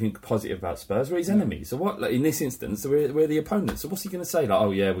want to say anything positive about Spurs. We're his enemies. So what? Like, in this instance, we're the opponents. So what's he going to say? Like,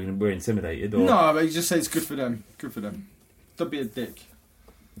 we're intimidated. Or... No, but he just says it's good for them. Good for them. Don't be a dick.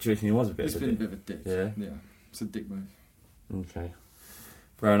 Do you reckon he was a bit? He's been a bit of a dick. Yeah, it's a dick move. Okay,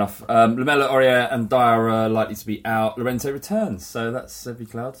 fair enough. Lamela, Aurier, and Dyer are likely to be out. Llorente returns, so that's every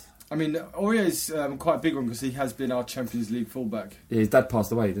cloud. I mean, Aurier's quite a big one because he has been our Champions League fullback. Yeah, his dad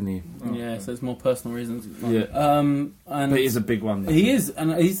passed away, didn't he? Yeah, so it's more personal reasons. Yeah. But it is a big one. He is,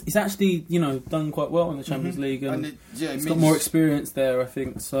 and he's actually, done quite well in the Champions League. And he's got more experience there, I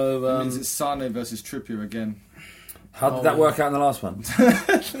think. So it means it's Sane versus Trippier again. How did that work out in the last one?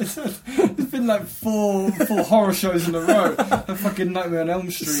 There's been like four horror shows in a row. A fucking Nightmare on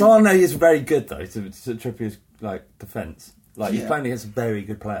Elm Street. Sane is very good, though, to Trippier's defence. He's playing against a very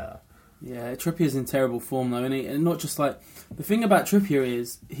good player. Yeah, Trippier's in terrible form though, isn't he? And not just the thing about Trippier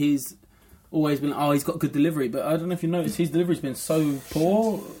is he's always been he's got good delivery, but I don't know if you noticed his delivery's been so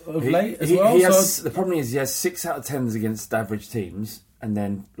poor of late as well. The problem is he has 6 out of 10s against average teams, and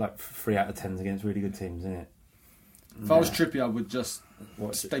then 3 out of 10s against really good teams, isn't it? If I was Trippier, I would just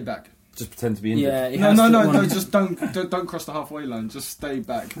stay back. Just pretend to be injured. Yeah, no. Just don't cross the halfway line. Just stay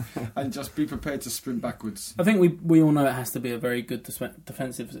back and just be prepared to sprint backwards. I think we all know it has to be a very good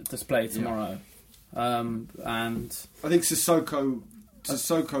defensive display tomorrow, and I think Sissoko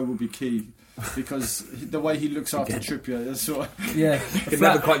will be key because the way he looks after Trippier, that's sort of can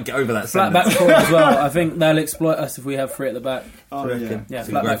never quite get over that. Flat back four as well. I think they'll exploit us if we have 3 at the back. Yeah.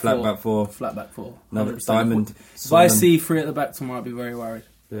 Flat back four. Flat back four. 100%. Another diamond. If I see 3 at the back tomorrow, I'll be very worried.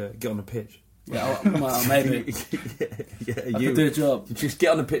 Yeah, get on the pitch. Yeah, well, maybe. I could do a job. Just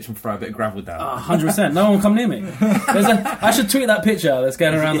get on the pitch and throw a bit of gravel down. 100%. No one will come near me. I should tweet that picture that's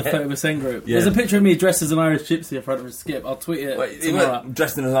going around the 30% group. Yeah. There's a picture of me dressed as an Irish gypsy in front of a skip. I'll tweet it tomorrow.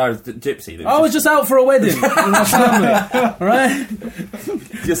 Dressed in an Irish gypsy? I was just out for a wedding with my family.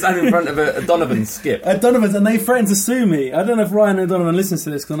 Alright? You're standing in front of a Donovan skip. A Donovan's, and they threatened to sue me. I don't know if Ryan O'Donovan listens to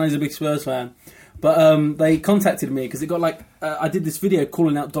this because I know he's a big Spurs fan. But they contacted me because it got I did this video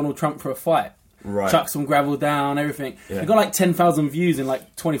calling out Donald Trump for a fight. Right. Chuck some gravel down, everything. Yeah. It got 10,000 views in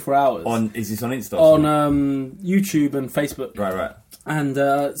 24 hours. Is this on Insta? On YouTube and Facebook. Right. And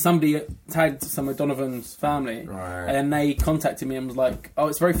somebody tagged some of Donovan's family. Right. And they contacted me and was like,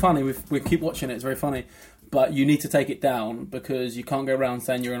 it's very funny, we keep watching it, it's very funny. But you need to take it down because you can't go around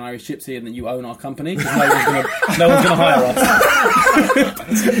saying you're an Irish gypsy and that you own our company because no one's going to hire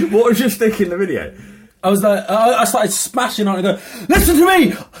us. What was your stick in the video? I started smashing on it and go, listen to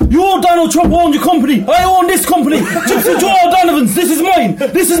me! You're Donald Trump owned your company! I own this company! Gypsy Joe O'Donovan's, this is mine!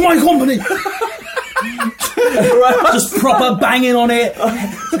 This is my company! Just proper banging on it,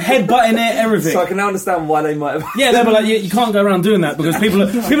 headbutting it, everything. So I can now understand why they might have. Yeah, they'll be like, you can't go around doing that because people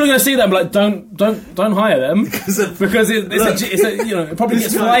are going to see that and be like, don't hire them because it probably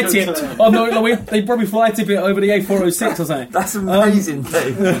gets fly tipped. They probably fly tip it over the A406 or something. That's amazing,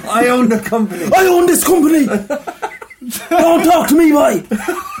 Dave. I own the company. I own this company. Don't talk to me, mate.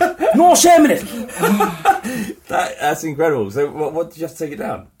 No shame in it. That's incredible. So, what did you have to take it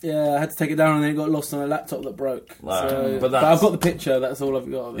down? Yeah, I had to take it down, and then it got lost on a laptop that broke. Wow. So, but I've got the picture. That's all I've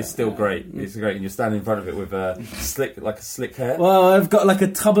got. It's still great. It's great, and you're standing in front of it with slick hair. Well, I've got like a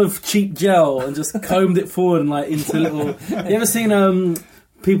tub of cheap gel and just combed it forward and like into little. You ever seen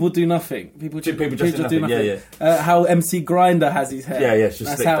People Do Nothing? People just do nothing. Yeah. How MC Grinder has his hair. Yeah, it's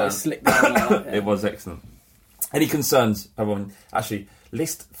just that's how it's slicked down. Like that, yeah. It was excellent. Any concerns, everyone? Actually,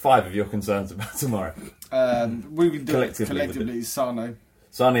 list 5 of your concerns about tomorrow. We can do collectively. Sane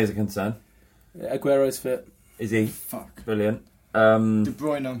is a concern. Yeah, Aguero's fit. Is he? Fuck. Brilliant. De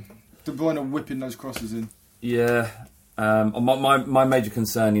Bruyne whipping those crosses in. Yeah. My major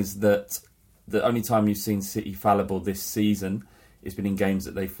concern is that the only time you've seen City fallible this season has been in games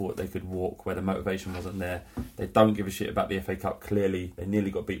that they thought they could walk, where the motivation wasn't there. They don't give a shit about the FA Cup, clearly. They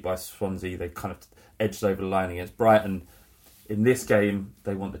nearly got beat by Swansea. They kind of edged over the line against Brighton. In this game,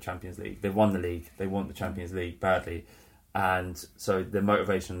 they want the Champions League. They won the league. They want the Champions League badly. And so their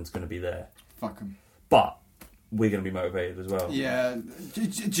motivation's going to be there. Fuck them. But we're going to be motivated as well. Yeah. Do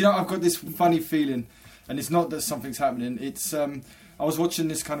you know, I've got this funny feeling, and it's not that something's happening. It's I was watching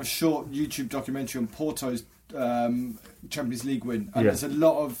this kind of short YouTube documentary on Porto's Champions League win, and there's a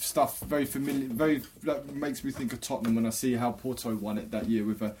lot of stuff very familiar, makes me think of Tottenham when I see how Porto won it that year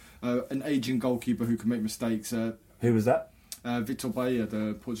with an aging goalkeeper who can make mistakes. Who was that? Vitor Bahia,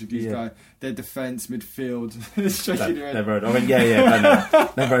 the Portuguese guy. Their defence, midfield. Never heard. I mean,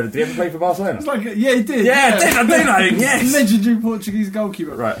 never heard. Did he ever play for Barcelona? It's like, yeah, he did. Yeah, I do know him. Yes, legendary Portuguese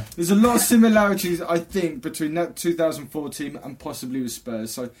goalkeeper. Right. There's a lot of similarities, I think, between that 2004 team and possibly with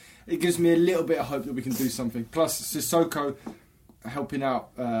Spurs. So it gives me a little bit of hope that we can do something. Plus, Sissoko helping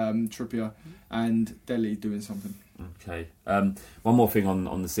out Trippier and Dele doing something. Okay. One more thing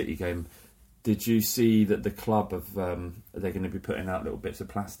on the City game. Did you see that the club they're going to be putting out little bits of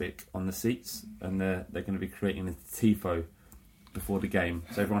plastic on the seats, and they're going to be creating a tifo before the game,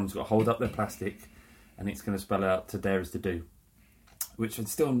 so everyone's got to hold up their plastic, and it's going to spell out "To dare is to do," which I'm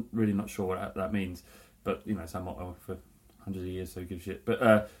still really not sure what that means, but it's our motto for hundreds of years, so who gives a shit.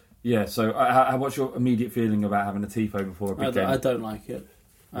 But yeah, so what's your immediate feeling about having a tifo before a big game? I don't like it.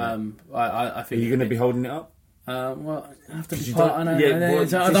 I think. Are you going to be holding it up? Well, I have to be part. I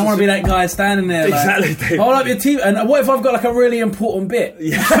don't want to be that guy standing there. Exactly. Hold up your team. And what if I've got like a really important bit?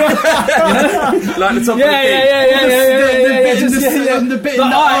 Yeah. Like the top of the The bit in the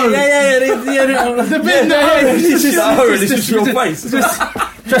O. The bit in the O. It's just your face.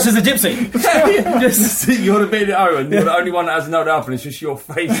 Dressed as a gypsy. You're the bit in the O, and you're the only one that hasn't held it up, and it's just your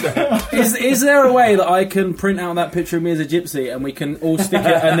face there. Is there a way that I can print out that picture of me as a gypsy, and we can all stick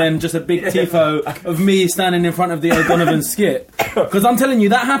it, and then just a big tifo of me standing in front of the O'Donovan skit? Because I'm telling you,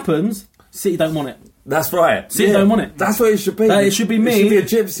 that happens. City don't want it. That's right. City don't want it. That's what it should be. It should be me. It should be a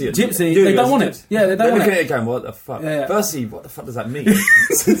gypsy. They don't want it. Yeah, they don't want it. They're looking at it going, what the fuck? Yeah. Firstly, what the fuck does that mean?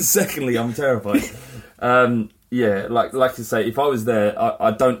 Secondly, I'm terrified. Yeah, like I say, if I was there,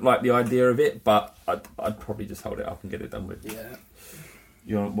 I don't like the idea of it, but I'd probably just hold it up and get it done with. Yeah.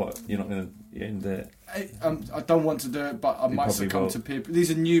 You're not going to get in there. I don't want to do it, but I might succumb to peer.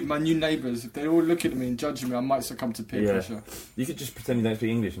 These are my new neighbours. If they're all looking at me and judging me, I might succumb to peer pressure. You could just pretend you don't speak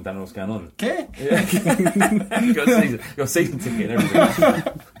English and don't know what's going on. Okay. Yeah. you got a season ticket and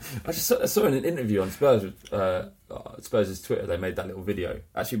everything. I saw in an interview on Spurs, Spurs' Twitter. They made that little video.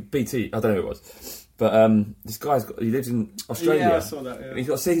 Actually, BT. I don't know who it was. But this guy's he lives in Australia. Yeah, I saw that. Yeah. And he's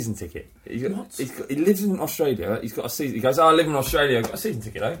got a season ticket. He lives in Australia. He's got a season. He goes, I live in Australia. I've got a season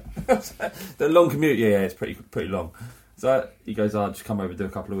ticket, eh? The long commute, yeah, it's pretty long. So he goes, I'll just come over, do a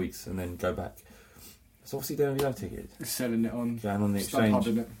couple of weeks, and then go back. So what's he doing with your ticket? He's selling it on. Going on the exchange.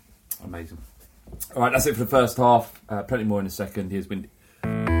 It. Amazing. All right, that's it for the first half. Plenty more in a second. Here's Windy.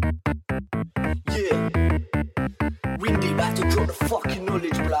 Yeah. Windy, back to drop the fucking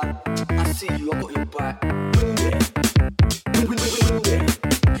knowledge, blood. I see you, I got your back. Windy.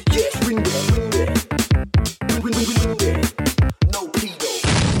 Yes, windy. No pedo.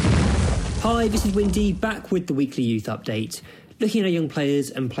 Hi, this is Windy, back with the weekly youth update. looking at young players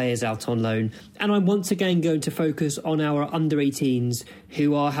and players out on loan. And I'm once again going to focus on our under-18s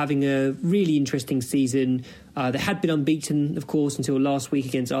who are having a really interesting season. They had been unbeaten, of course, until last week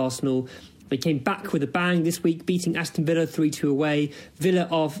against Arsenal. They came back with a bang this week, beating Aston Villa 3-2 away. Villa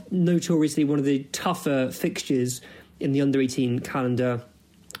are notoriously one of the tougher fixtures in the under-18 calendar.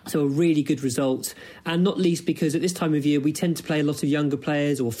 So a really good result, and not least because at this time of year we tend to play a lot of younger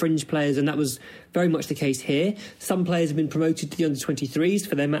players or fringe players, and that was very much the case here. Some players have been promoted to the under-23s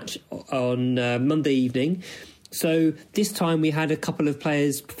for their match on Monday evening. So this time we had a couple of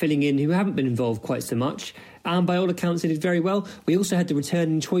players filling in who haven't been involved quite so much, and by all accounts they did very well. We also had the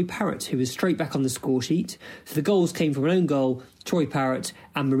returning Troy Parrott, who was straight back on the score sheet. So the goals came from an own goal, Troy Parrott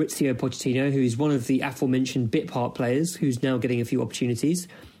and Maurizio Pochettino, who is one of the aforementioned bit part players who's now getting a few opportunities.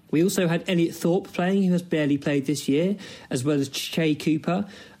 We also had Elliot Thorpe playing, who has barely played this year, as well as Che Cooper.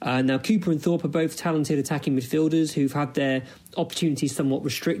 Now, Cooper and Thorpe are both talented attacking midfielders who've had their opportunities somewhat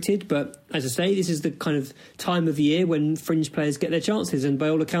restricted. But as I say, this is the kind of time of year when fringe players get their chances, and by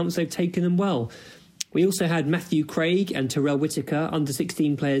all accounts, they've taken them well. We also had Matthew Craig and Terrell Whitaker,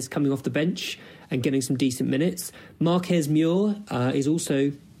 under-16 players, coming off the bench and getting some decent minutes. Marquez Muir is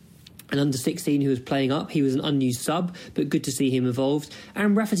also an under-16 who was playing up. He was an unused sub, but good to see him involved.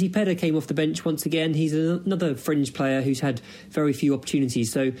 And Rafferty Pedder came off the bench once again. He's another fringe player who's had very few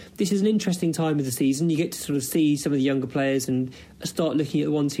opportunities. So this is an interesting time of the season. You get to sort of see some of the younger players and start looking at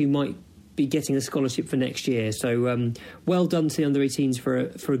the ones who might be getting a scholarship for next year. So well done to the under-18s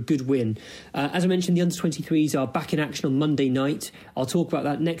for a good win. As I mentioned, the under-23s are back in action on Monday night. I'll talk about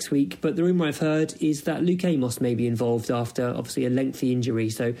that next week, but the rumour I've heard is that Luke Amos may be involved after obviously a lengthy injury,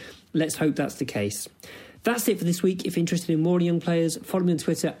 so let's hope that's the case. That's it for this week. If you're interested in more young players, follow me on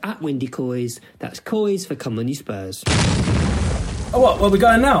Twitter at Windy Coys. That's Coys for Come On You Spurs. Oh, what? Where are we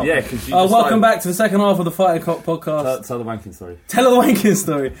going now? Yeah, because welcome back to the second half of the Fighting Cock podcast. Tell the wanking story. Tell the wanking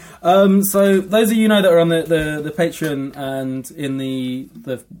story. So those of you know that are on the Patreon and in the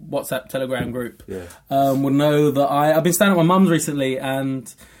WhatsApp Telegram group will know that I've been staying at my mum's recently,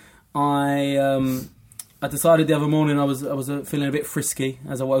 and I decided the other morning I was feeling a bit frisky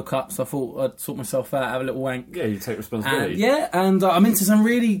as I woke up, so I thought I'd sort myself out, have a little wank. Yeah, you take responsibility. And I'm into some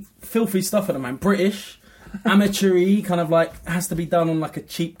really filthy stuff at the moment. British. Amateur-y, kind of like has to be done on like a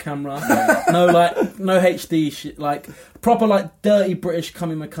cheap camera. no HD shit, like proper like dirty British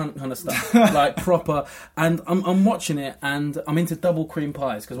come in my cunt kind of stuff, like proper. And I'm watching it, and I'm into double cream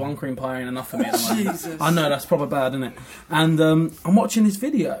pies because one cream pie ain't enough for me at the moment. Jesus. I know that's proper bad, isn't it? And I'm watching this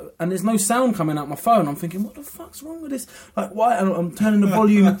video, and there's no sound coming out my phone. I'm thinking, what the fuck's wrong with this? Like, why? And I'm turning the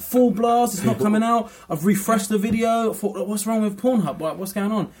volume full blast. It's not coming out. I've refreshed the video. I thought, what's wrong with Pornhub? What's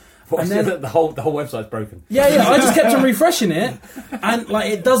going on? And then the whole website's broken. Yeah. I just kept on refreshing it, and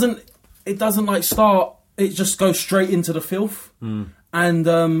like it doesn't like start. It just goes straight into the filth. And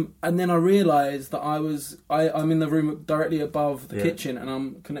then I realised that I'm in the room directly above the kitchen, and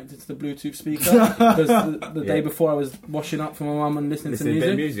I'm connected to the Bluetooth speaker because the day before I was washing up for my mum and listening to music. A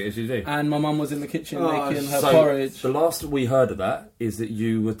bit of music, as you do. And my mum was in the kitchen making her porridge. The last we heard of that is that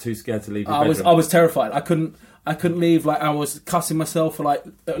you were too scared to leave your bedroom. I was terrified. I couldn't leave. Like, I was cussing myself for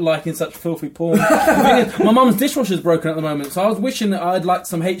liking such filthy porn. My mum's dishwasher's broken at the moment, so I was wishing that I'd like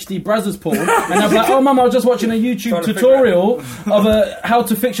some HD Brazzers porn, and I'd be like, "Oh, mum, I was just watching a YouTube tutorial of how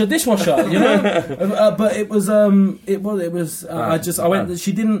to fix your dishwasher," you know. But it was. I went.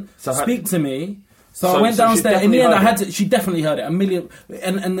 She didn't speak to me. So I went downstairs. In the end, I had to. She definitely heard it. A million.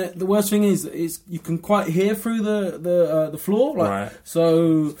 And the worst thing is you can quite hear through the floor. Like, right.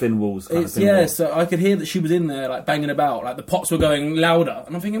 So thin walls. So I could hear that she was in there, like banging about. Like the pots were going louder,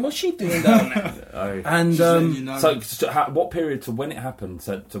 and I'm thinking, what's she doing down there? And so what period to when it happened?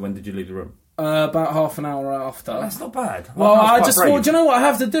 To when did you leave the room? About half an hour after. That's not bad. Well, I just thought, do you know what? I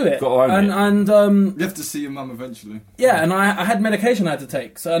have to do it. Got to own it. And you have to see your mum eventually. Yeah, and I had medication I had to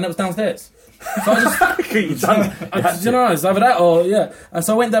take, and that was downstairs. So I just, you know, it's either that or And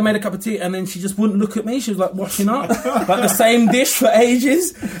so I went there, made a cup of tea, and then she just wouldn't look at me. She was like washing up, like the same dish for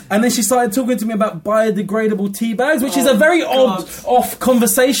ages. And then she started talking to me about biodegradable tea bags, which is a very off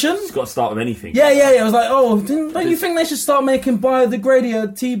conversation. It's got to start with anything. Yeah. I was like, don't you think they should start making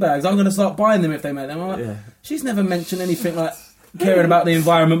biodegradable tea bags? I'm going to start buying them if they make them. I'm like, she's never mentioned anything like caring about the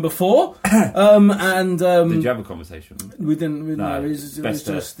environment before. Did you have a conversation? We didn't. No, it was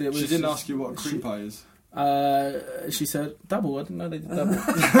just. She didn't ask you what a cream pie is. She said double. I didn't know they did double.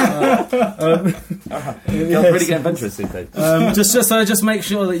 You're really getting adventurous these days. Just make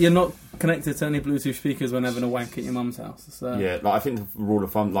sure that you're not connected to any Bluetooth speakers when having a wank at your mum's house. So. Yeah, like I think the rule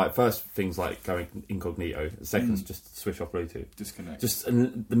of thumb, like first things like going incognito, second just switch off Bluetooth, disconnect. Just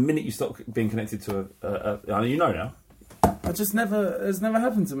the minute you stop being connected to you know now. It's never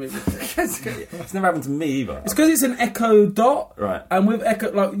happened to me. It's never happened to me either. It's because it's an Echo Dot, right? And with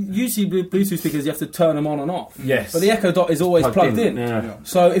Echo, like usually with Bluetooth speakers, you have to turn them on and off. Yes, but the Echo Dot is always plugged in. Yeah.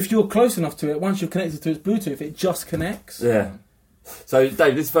 So if you're close enough to it, once you're connected to its Bluetooth, it just connects. Yeah. So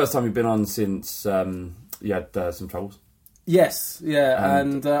Dave, this is the first time you've been on since you had some troubles. Yes, yeah,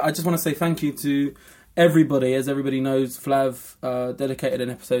 and I just want to say thank you to everybody. As everybody knows, Flav dedicated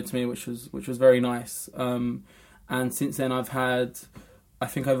an episode to me, which was very nice. And since then, I've had, I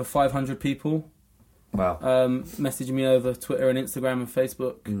think, over 500 people. Wow. Messaging me over Twitter and Instagram and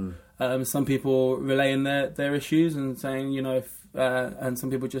Facebook. Some people relaying their issues and saying, you know, if, and some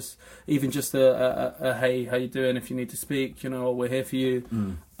people just a hey, how you doing? If you need to speak, you know, we're here for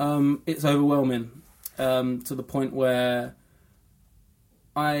you. It's overwhelming to the point where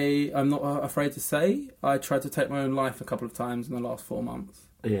I'm not afraid to say I tried to take my own life a couple of times in the last 4 months.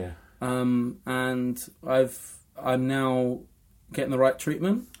 Yeah. And I'm now getting the right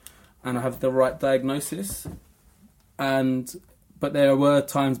treatment and I have the right diagnosis. But there were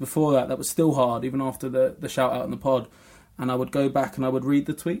times before that was still hard, even after the shout out in the pod. And I would go back and I would read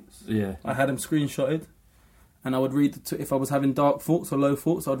the tweets. Yeah. I had them screenshotted. And I would read if I was having dark thoughts or low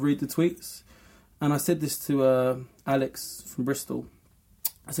thoughts, I'd read the tweets. And I said this to Alex from Bristol.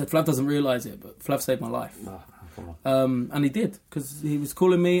 I said, Flav doesn't realise it, but Flav saved my life. Oh, come on. And he did, because he was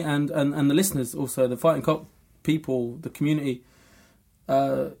calling me and the listeners also, the Fighting Cock people, the community,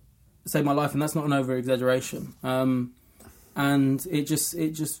 saved my life, and that's not an over-exaggeration. And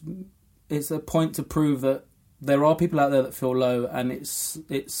it's a point to prove that there are people out there that feel low, and it's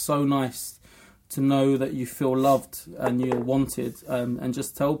so nice to know that you feel loved and you're wanted, and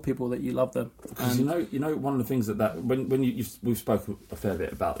just tell people that you love them. Because you know, one of the things that when we've spoken a fair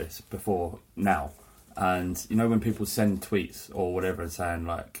bit about this before now, and you know when people send tweets or whatever and saying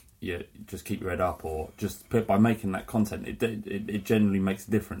like, yeah, just keep your head up, or just by making that content, it generally makes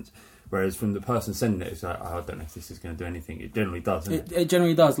a difference. Whereas from the person sending it, it's like, oh, I don't know if this is going to do anything. It generally does, doesn't it? It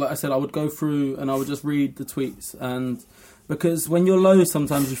generally does. Like I said, I would go through and I would just read the tweets, and because when you're low,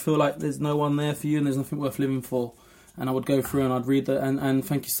 sometimes you feel like there's no one there for you and there's nothing worth living for. And I would go through and I'd read that, and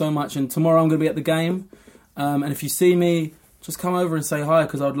thank you so much. And tomorrow I'm going to be at the game, and if you see me, just come over and say hi,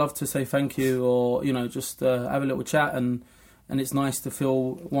 because I would love to say thank you, or you know, just have a little chat. And it's nice to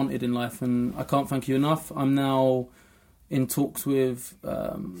feel wanted in life, and I can't thank you enough. I'm now in talks with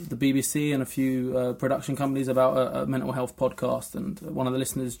the BBC and a few production companies about a mental health podcast, and one of the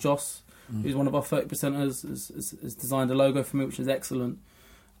listeners, Joss, who's one of our 30%ers, has designed a logo for me, which is excellent.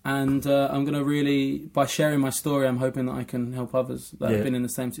 And I'm going to really, by sharing my story, I'm hoping that I can help others that have been in the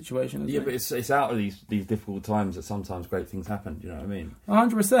same situation as me. Yeah, but it's out of these difficult times that sometimes great things happen, do you know what I mean?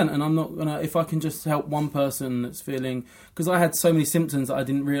 100%, and I'm not going to, if I can just help one person that's feeling, because I had so many symptoms that I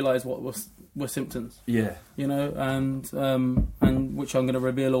didn't realise were symptoms. Yeah. You know, and which I'm going to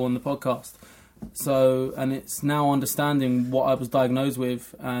reveal all on the podcast. So, and it's now understanding what I was diagnosed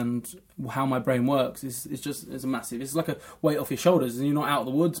with and how my brain works. It's a massive. It's like a weight off your shoulders, and you're not out of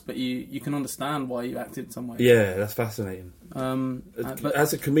the woods, but you can understand why you acted in some way. Yeah, that's fascinating. But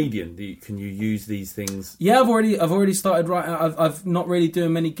as a comedian, can you use these things? Yeah, I've already started writing. I've not really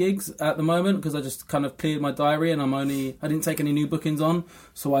doing many gigs at the moment because I just kind of cleared my diary, and I didn't take any new bookings on,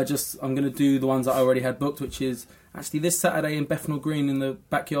 so I'm going to do the ones that I already had booked, which is actually this Saturday in Bethnal Green in the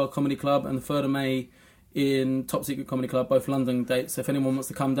Backyard Comedy Club, and the 3rd of May in Top Secret Comedy Club, both London dates. So if anyone wants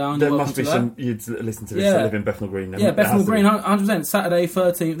to come down, there must be some. You'd listen to this. Yeah. That live in Bethnal Green. Yeah, Bethnal Green, 100%. Saturday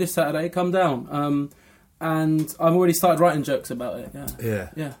 13th, this Saturday, come down. And I've already started writing jokes about it.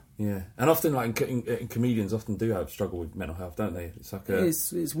 Yeah. And often, like comedians, often do have struggle with mental health, don't they? It's like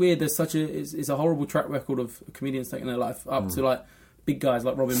it's weird. There's it's a horrible track record of comedians taking their life up to like big guys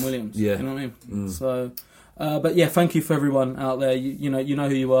like Robin Williams. Yeah, you know what I mean. So. But yeah, thank you for everyone out there. You know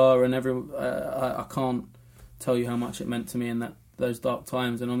who you are, and I can't tell you how much it meant to me in those dark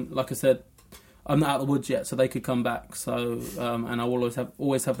times. And like I said, I'm not out of the woods yet, so they could come back. So and I will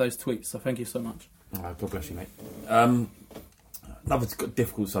always have those tweets. So thank you so much. God bless you, mate. Another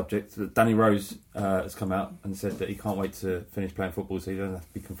difficult subject. Danny Rose has come out and said that he can't wait to finish playing football, so he doesn't have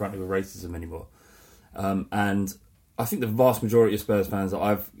to be confronted with racism anymore. And I think the vast majority of Spurs fans that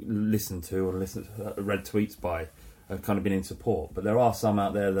I've listened to or read tweets by have kind of been in support, but there are some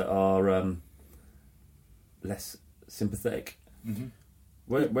out there that are less sympathetic. Mm-hmm.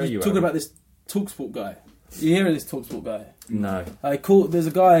 Where are you talking about this TalkSport guy? You hear of this TalkSport guy? No. There's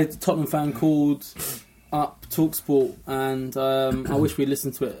a guy, a Tottenham fan, called up TalkSport, and I wish we'd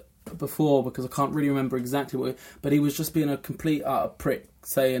listened to it before because I can't really remember exactly but he was just being a complete utter prick,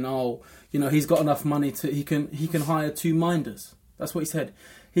 saying, "Oh, you know, he's got enough money to he can hire 2 minders." That's what he said.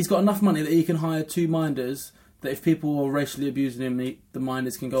 He's got enough money that he can hire 2 minders that if people are racially abusing him, the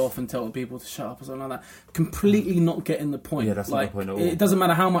minders can go off and tell people to shut up or something like that. Completely not getting the point. Yeah, that's not the point at all. It doesn't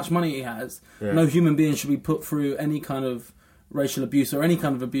matter how much money he has. Yeah. No human being should be put through any kind of racial abuse or any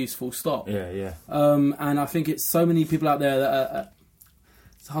kind of abuse, full stop. Yeah. And I think it's so many people out there that are,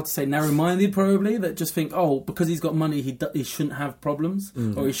 it's hard to say narrow-minded probably, that just think, because he's got money, he shouldn't have problems,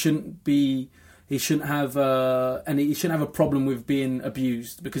 or he shouldn't have he shouldn't have a problem with being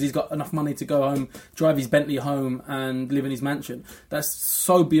abused because he's got enough money to go home, drive his Bentley home, and live in his mansion. That's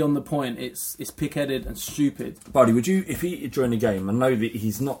so beyond the point. It's pig-headed and stupid. Buddy, would you, if he during the game, I know that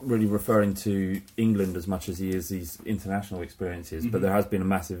he's not really referring to England as much as he is these international experiences, but there has been a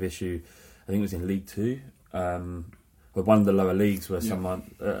massive issue. I think it was in League Two, or one of the lower leagues, where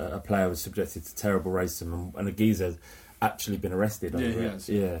a player was subjected to terrible racism, and a geezer's actually been arrested over it.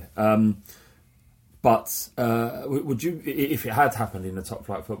 Yeah. But would you, if it had happened in the top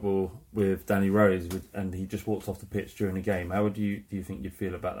flight football with Danny Rose and he just walked off the pitch during a game, how do you think you'd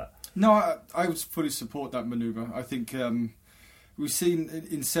feel about that? No, I would fully support that manoeuvre. I think we've seen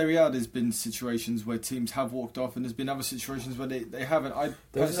in Serie A there's been situations where teams have walked off, and there's been other situations where they haven't.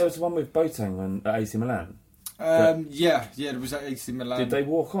 There was one with Boateng at AC Milan. Yeah, it was at AC Milan. Did they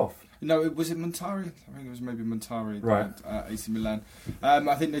walk off? No, was it Montari? I think it was maybe Montari right. At AC Milan.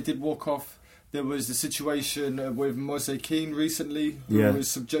 I think they did walk off. There was the situation with Moise Kean recently, who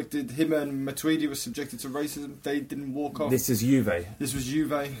was subjected. Him and Matuidi were subjected to racism. They didn't walk off. This is Juve. This was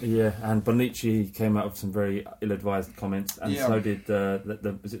Juve. Yeah, and Bonucci came out with some very ill-advised comments, and so did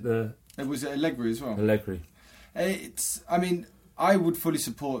It was Allegri as well. Allegri. I mean, I would fully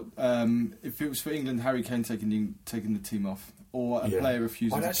support if it was for England, Harry Kane taking the team off, or a player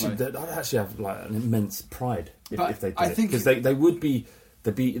refusing to play. I'd actually have like an immense pride if they did it, because they would be.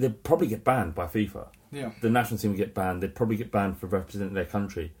 They'd probably get banned by FIFA. Yeah. The national team would get banned. They'd probably get banned for representing their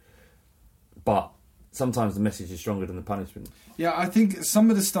country. But sometimes the message is stronger than the punishment. Yeah, I think some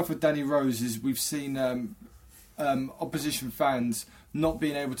of the stuff with Danny Rose is we've seen opposition fans not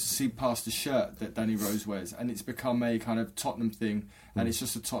being able to see past the shirt that Danny Rose wears, and it's become a kind of Tottenham thing, and it's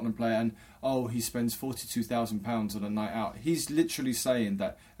just a Tottenham player, and he spends £42,000 on a night out. He's literally saying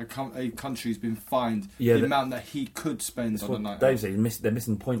that a country's been fined the amount that he could spend on a night Dave out. said, they're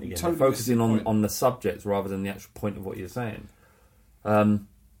missing the point again. Totally they're focusing on the subject rather than the actual point of what you're saying.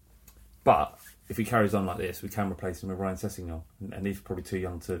 But if he carries on like this, we can replace him with Ryan Sessegnon, and he's probably too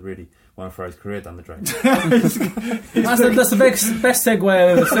young to really want to throw his career down the drain. That's the best segue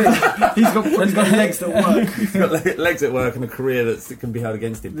I've ever seen. He's got legs that work. He's got legs at work and a career that can be held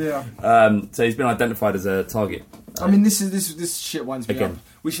against him. Yeah. So he's been identified as a target. I mean, this shit winds me up.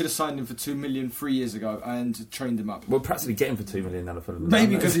 We should have signed him for $2 million 3 years ago and trained him up. We'll practically get him for $2 million now.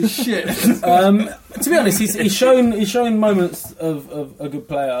 Maybe because he's shit. To be honest, he's shown moments of a good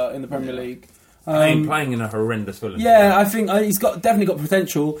player in the Premier League. Playing in a horrendous Fulham. Yeah, I think he's definitely got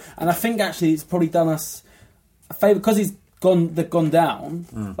potential, and I think actually it's probably done us a favour because they've gone down.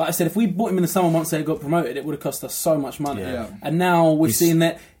 Like I said, if we bought him in the summer once they got promoted, it would have cost us so much money. Yeah. And now we've seen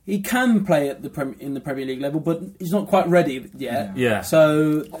that he can play at in the Premier League level, but he's not quite ready yet. Yeah.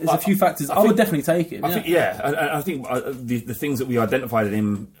 So there's a few factors. I would definitely take him. I think the things that we identified in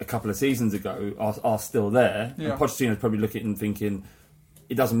him a couple of seasons ago are still there. Yeah. And Pochettino's probably looking and thinking,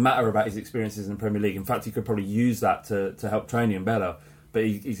 it doesn't matter about his experiences in the Premier League. In fact, he could probably use that to help train him better. But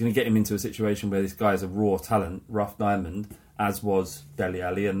he's going to get him into a situation where this guy is a raw talent, rough diamond, as was Dele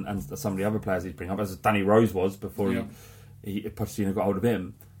Alli and some of the other players he'd bring up, as Danny Rose was before Pochettino got hold of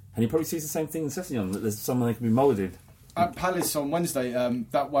him. And he probably sees the same thing in Sessegnon, that there's someone that can be moulded. At Palace on Wednesday,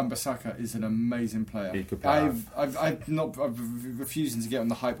 that Wan-Bissaka is an amazing player. I'm refusing to get on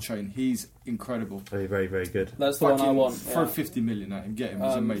the hype train. He's incredible. Very, very, very good. That's the one I want. Throw 50 million at him, get him.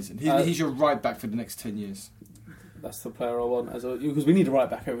 He's amazing. He's your right back for the next 10 years. That's the player I want, because we need a right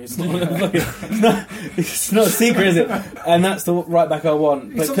back over. It's not a secret, is it? And that's the right back I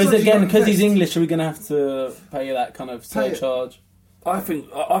want. Because he's English, are we going to have to pay that kind of surcharge? I think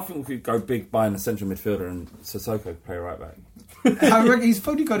we could go big buying a central midfielder and Sissoko play right back. I reckon he's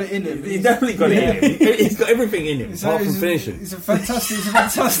probably got it in him. He's definitely got it in him. He's got everything in him, apart from finishing. He's a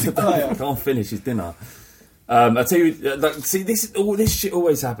fantastic player. He can't finish his dinner. I tell you, this shit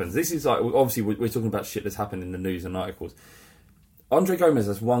always happens. This is like, obviously we're talking about shit that's happened in the news and articles. Andre Gomez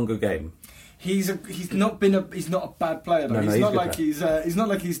has one good game. He's not a bad player though. He's not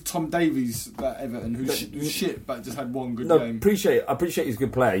like he's Tom Davies at Everton who's shit but just had one good game. I appreciate he's a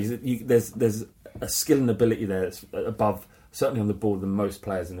good player. There's a skill and ability there that's above, certainly on the ball, than most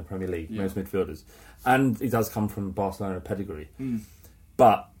players in the Premier League, most midfielders. And he does come from Barcelona pedigree.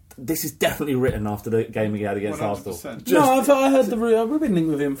 But this is definitely written after the game he had against 100%. Arsenal. No, I heard we've been linked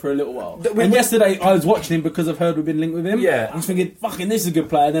with him for a little while. And yesterday I was watching him because I've heard we've been linked with him. Yeah. I was thinking, fucking, this is a good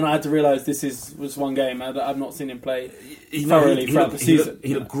player. Then I had to realise was one game. I've not seen him play thoroughly throughout the season.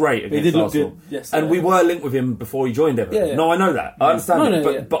 He looked great against he did Arsenal. Look good yesterday. And we were linked with him before he joined Everton. Yeah. No, I know that. I understand it.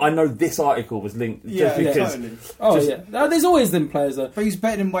 No, but I know this article was linked just because... Totally. No, there's always them players though. But he's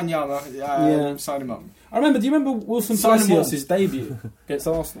better than Wanyama. Sign him up. Do you remember Wilson Palacios' debut against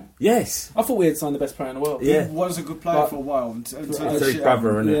Arsenal? Yes. I thought we had signed the best player in the world. Yeah. He was a good player for a while. Until his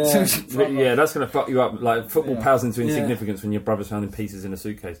brother, isn't it? Yeah, that's going to fuck you up. Like, football pales into insignificance when your brother's found in pieces in a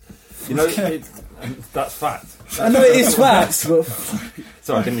suitcase. You know, that's fact. I know it is facts, but...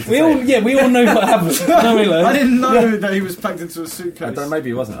 Sorry, I didn't need to we all know what happened. I didn't know that he was packed into a suitcase. I don't know, maybe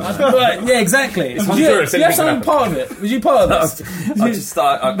he wasn't. Yeah, exactly. Did you have something part of it? Was you part of this?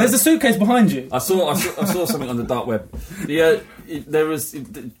 There's a suitcase behind you. I saw something on the dark web. Yeah, there was,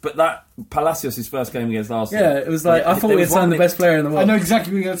 but that Palacios' first game against Arsenal. Yeah, it was like I thought we had signed the best player in the world. I know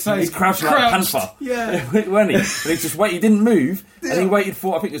exactly what you're going to say. He's crouched like a panther. Yeah, weren't he? And he just waited. He didn't move, and he waited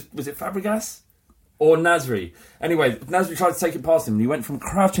for. I think was it Fabregas or Nasri? Anyway, Nasri tried to take it past him, and he went from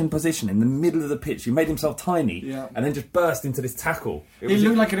crouching position in the middle of the pitch. He made himself tiny, and then just burst into this tackle. It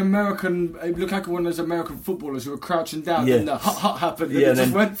looked like an American. It looked like one of those American footballers who were crouching down, and the hut happened, and it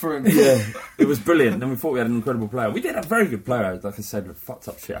just went for him. Yeah, it was brilliant. And we thought we had an incredible player. We did have a very good player. Like I said, fucked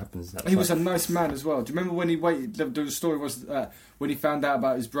up shit happens. He was a nice man as well. Do you remember when he waited? The story was when he found out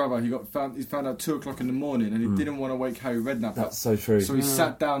about his brother. He found out 2:00 in the morning, and he didn't want to wake Harry Redknapp up. That's so true. So he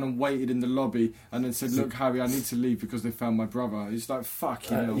sat down and waited in the lobby, and then said, "Look, Harry, I need to leave because they found my brother." He's like,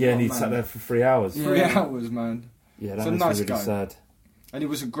 "Fuck you." And he sat there for 3 hours. 3 hours, man. Yeah, that was nice really guy. Sad. And he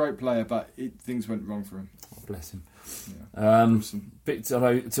was a great player, but things went wrong for him. Oh, bless him. Yeah.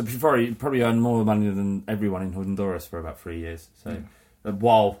 So probably earned more money than everyone in Honduras for about 3 years. So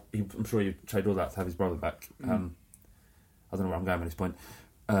while I'm sure he traded all that to have his brother back. I don't know where I'm going at this point.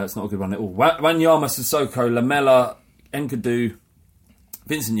 It's not a good one at all. Wanyama, Sissoko, Lamela, Enkedu,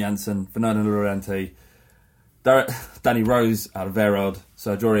 Vincent Janssen, Fernando Llorente, Danny Rose, Alderweireld,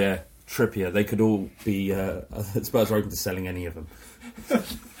 Sergio Aurier, Trippier. They could all be... Spurs are open to selling any of them.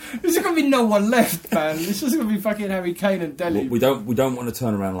 There's going to be no one left, man. It's just going to be fucking Harry Kane and Dele. We don't want to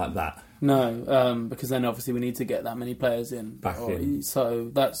turn around like that. No, because then obviously we need to get that many players in. In. So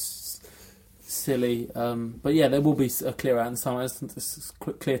that's silly. But yeah, there will be a clear out in summer. It's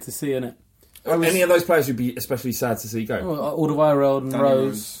clear to see, isn't it? Any of those players would be especially sad to see go? Alderweireld and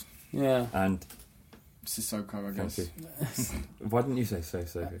Rose. Yeah. And... Sissoko, I guess. Why didn't you say so?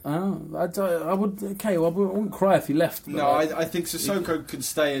 I wouldn't cry if he left. No, I think Sissoko could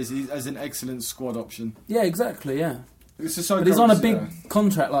stay as an excellent squad option. Yeah, exactly. Yeah, Sissoko, but he's on a big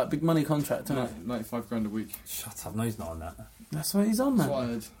contract, like big money contract, isn't it? $95,000 a week. Shut up! No, he's not on that. That's what he's on, man. That's what I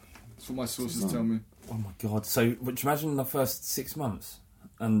heard. That's what my sources tell me. Oh my god! So, would you imagine the first 6 months?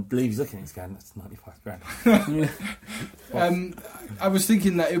 And Levy's looking at his going, that's $95,000. I was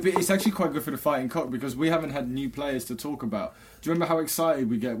thinking that it's actually quite good for the fighting cock because we haven't had new players to talk about. Do you remember how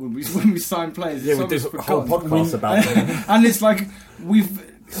excited we get when we sign players? Yeah, we do a whole podcast about them. And it's like,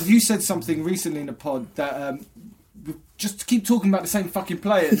 you said something recently in a pod that... just keep talking about the same fucking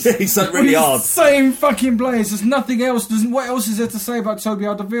players. Yeah, he's so really hard. Same fucking players. There's nothing else. What else is there to say about Toby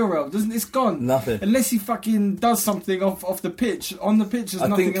Alderweireld? It's gone. Nothing. Unless he fucking does something off the pitch. On the pitch, there's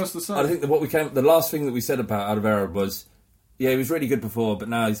nothing else to say. I think that the last thing that we said about Alderweireld was, yeah, he was really good before, but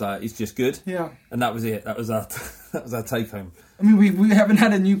now he's just good. Yeah. And that was it. That was our take home. I mean, we haven't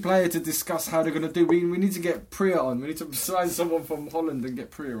had a new player to discuss how they're going to do. We need to get Priya on. We need to sign someone from Holland and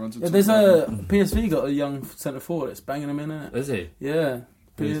get Priya on. There's PSV got a young centre forward. It's banging him in, isn't it? Is he? Yeah.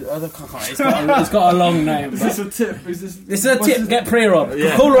 It's got a long name. Is this a tip? This is a tip. Get Priya on.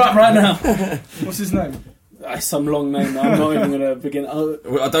 Yeah. Call her up right now. What's his name? Some long name. I'm not even going to begin.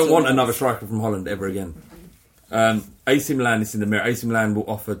 I don't want another striker from Holland ever again. AC Milan is in the mirror. AC Milan will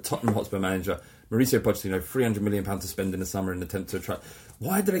offer Tottenham Hotspur manager Mauricio Pochettino £300 million to spend in the summer in an attempt to attract...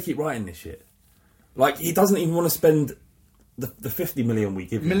 Why do they keep writing this shit? Like, he doesn't even want to spend the 50 million we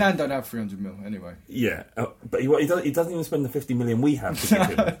give him. Milan don't have 300 mil anyway. Yeah, but he doesn't even spend the 50 million we have to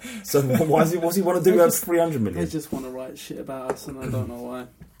give him. So what's he want to do with 300 million? They just want to write shit about us, and I don't know why.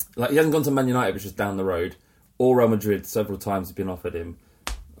 Like, he hasn't gone to Man United, which is down the road, or Real Madrid. Several times have been offered him.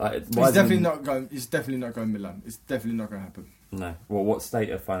 He's definitely not going Milan. It's definitely not going to happen. No. Well, what state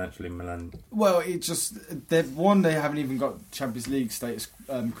are financially Milan? Well, they haven't even got Champions League status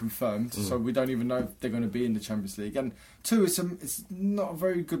confirmed, so we don't even know if they're going to be in the Champions League. And two, it's not a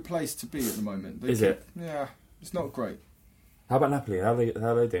very good place to be at the moment. Is it? Yeah, it's not great. How about Napoli? How are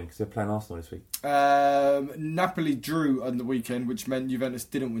they doing? Because they're playing Arsenal this week. Napoli drew on the weekend, which meant Juventus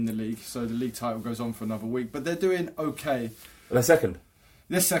didn't win the league, so the league title goes on for another week. But they're doing okay. They're second.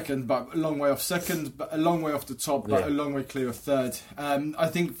 They're second, but a long way off second, but a long way off the top, but a long way clear of third. I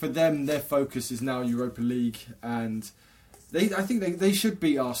think for them, their focus is now Europa League, and I think they should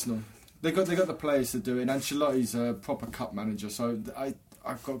beat Arsenal. They got the players to do it. And Ancelotti's a proper cup manager, so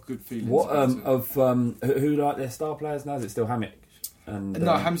I've got good feelings. What who like their star players now? Is it still Hamik? And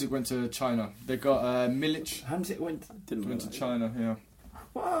no, Hamsik went to China. They got Milic. Hamsik went to China. Yeah.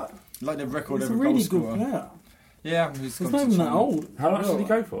 What? Like the record He's ever a really goal good scorer. player. Yeah, he's not even that old. How much did he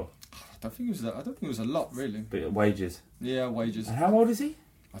go for? I don't think it was a lot, really. But wages. Yeah, wages. And how old is he?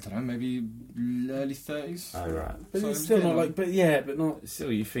 I don't know, maybe early 30s. Oh right, but it's still not like, but not.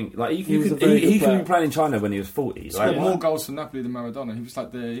 Still, you think like he could be playing in China when he was 40. He scored more goals for Napoli than Maradona. He was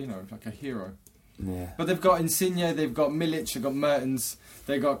like like a hero. Yeah. But they've got Insigne, they've got Milic, they've got Mertens,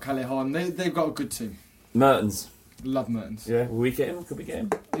 they've got Callejon. They've got a good team. Mertens. Love Mertens. Yeah, will we get him? Could we get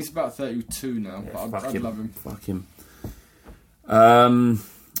him? He's about 32 now, yeah, but I'd love him. Fuck him.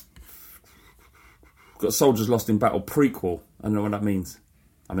 Got Soldiers Lost in Battle prequel. I don't know what that means.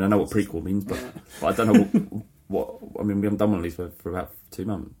 I mean, I know what prequel means, but I don't know what. I mean, we haven't done one of these for about 2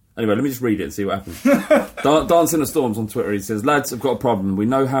 months. Anyway, let me just read it and see what happens. Dancing the Storms on Twitter, he says, lads, I've got a problem. We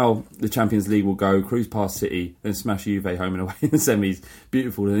know how the Champions League will go. Cruise past City, then smash Juve home and away in the semis.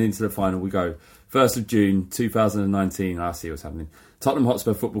 Beautiful, then into the final we go. 1st of June 2019, I see what's happening. Tottenham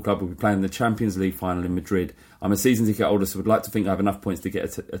Hotspur Football Club will be playing the Champions League final in Madrid. I'm a season ticket holder, so would like to think I have enough points to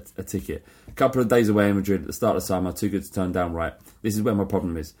get a ticket. A couple of days away in Madrid at the start of the summer, too good to turn down right. This is where my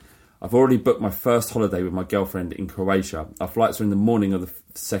problem is. I've already booked my first holiday with my girlfriend in Croatia. Our flights are in the morning of the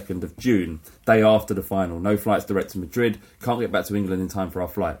 2nd of June, day after the final. No flights direct to Madrid. Can't get back to England in time for our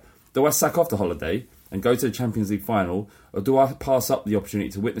flight. Do I sack off the holiday and go to the Champions League final, or do I pass up the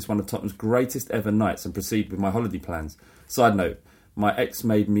opportunity to witness one of Tottenham's greatest ever nights and proceed with my holiday plans? Side note, my ex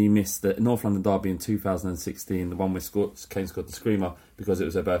made me miss the North London derby in 2016, the one where Kane scored the screamer, because it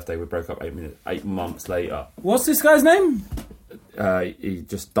was her birthday. We broke up 8 months later. What's this guy's name? He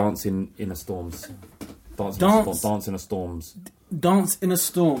just dancing in a storms. Dance in a storms. Dance in a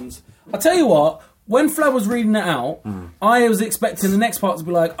storms. I tell you what, when Flav was reading it out, I was expecting the next part to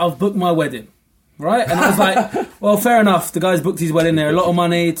be like, I've booked my wedding. Right? And I was like, well, fair enough. The guy's booked his wedding there. A lot of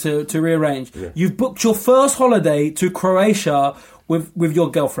money to rearrange. Yeah. You've booked your first holiday to Croatia with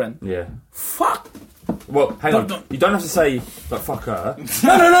your girlfriend. Yeah. Fuck. Well, hang on. You don't have to say, like, fuck her. No.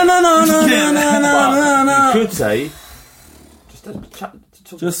 You could say...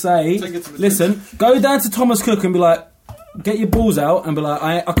 Just say, listen, go down to Thomas Cook and be like, get your balls out and be like,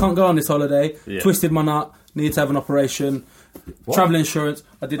 I can't go on this holiday. Yeah. Twisted my nut. Needed to have an operation. What? Travel insurance.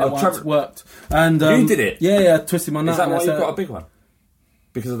 I did it once. Worked. And you did it? Yeah. Twisted my nut. Is that why you've got a big one?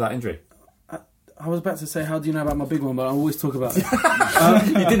 Because of that injury? I was about to say, how do you know about my big one? But I always talk about it.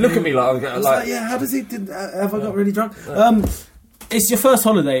 You did look at me like yeah. How does it? Have I got really drunk? It's your first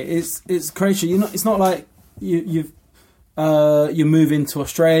holiday. It's Croatia. It's not like you move into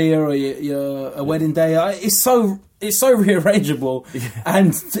Australia or you're a wedding day. It's so rearrangeable,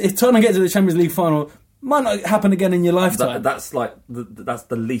 and trying to get to the Champions League final might not happen again in your lifetime. That's like that's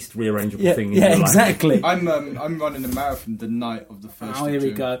the least rearrangeable thing. Yeah, exactly. I'm running a marathon the night of the first. Oh, here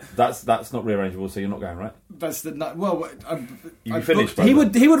we go. That's not rearrangeable, so you're not going, right? That's the night. Well, you finished. He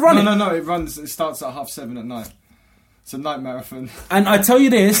would run it. No. It starts at 7:30 at night. It's a night marathon. And I tell you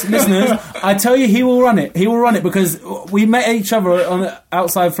this, listeners, I tell you he will run it. He will run it because we met each other on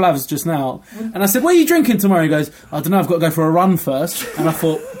outside Flav's just now. And I said, what are you drinking tomorrow? He goes, I don't know, I've got to go for a run first. And I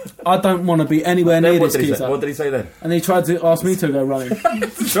thought, I don't want to be anywhere near this geezer. What did he say then? And he tried to ask me to go running. I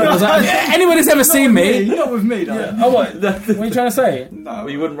was like, anyone that's ever seen me... You're not with me, though. Yeah. Oh, what? What are you trying to say? No. Well,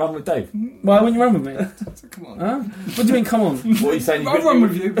 you wouldn't run with Dave? Why wouldn't you run with me? Come on. Huh? What do you mean, come on? What are you saying? I'll run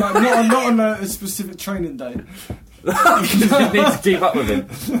with you, but not on a specific training day. You just need to keep up with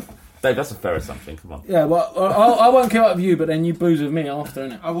him. Dave, that's a fair assumption, come on. Yeah, well, I won't keep up with you, but then you booze with me after,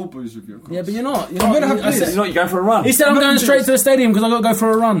 innit? I will booze with you, of course. Yeah, but you're not. I'm going to have beers. You're going for a run. He said I'm going straight to the stadium because I've got to go for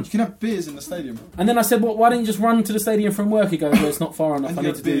a run. You can have beers in the stadium. And then I said, well, why didn't you just run to the stadium from work? He goes, well, it's not far enough. I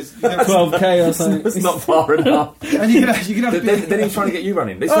need to do 12k or something. It's not far enough. And you can have beers. Then he's trying to get you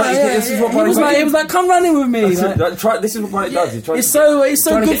running. He was like, come running with me. This is what it does. It's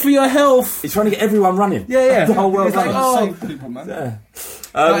so good for your health. He's trying to get everyone running. Yeah. The whole world running. Save people, man. Yeah.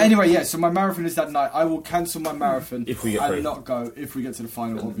 Anyway, so my marathon is that night. I will cancel my marathon if we get through. And not go if we get to the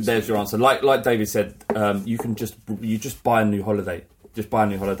final. Obviously, there's your answer. Like David said, you just buy a new holiday. Just buy a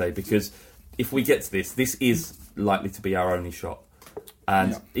new holiday because if we get to this is likely to be our only shot.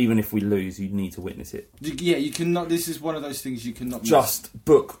 And even if we lose, you need to witness it. Yeah, you cannot. This is one of those things you cannot. Just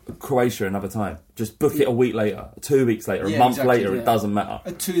book Croatia another time. Just book it a week later, 2 weeks later, a month later. It doesn't matter.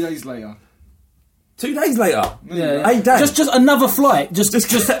 2 days later. 2 days later. Yeah. 8 days. Just another flight. Just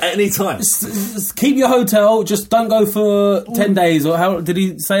at any time. Just keep your hotel. Just don't go for 10 days. Or how did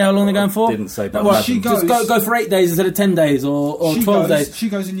he say how long they're going for? Didn't say. But well, just go for 8 days instead of 10 days or 12 days. She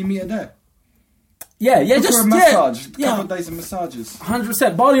goes and you meet her there. Yeah, Book just her a massage. A couple of days of massages.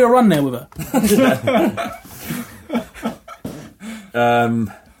 100%. Buy you a run there with her.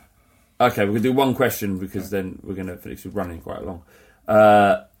 Okay, we're going to do one question because then we're going to finish with running quite long.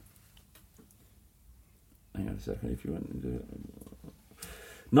 Hang on a second. If you went into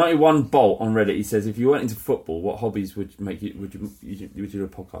 91 Bolt on Reddit, he says, if you went into football, what hobbies would make you? Would you do a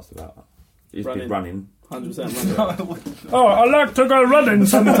podcast about? It's been running. 100% running. Oh, I like to go running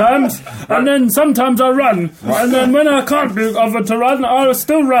sometimes, and then sometimes I run, and then when I can't be bothered to run, I'll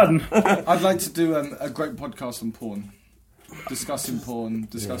still run. I'd like to do a great podcast on porn, discussing porn,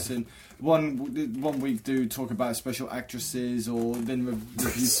 one week talk about special actresses, or then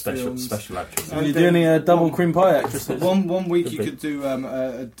review films. Special actresses. Are you doing any double cream pie actresses? One week you could do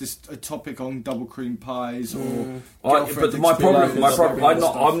a topic on double cream pies or. But my problem,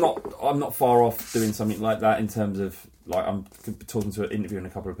 I'm not far off doing something like that in terms of like I'm talking to interviewing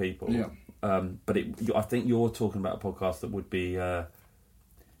a couple of people. Yeah. But I think you're talking about a podcast that would be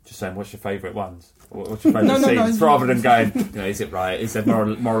just saying what's your favourite ones. What's your favourite scenes? Rather than going, is it right? Is there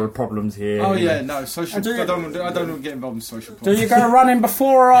moral problems here? Oh yeah, no social. I don't want to get involved in social. Do you go running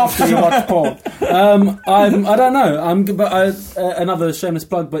before or after you watch porn? I don't know. Another shameless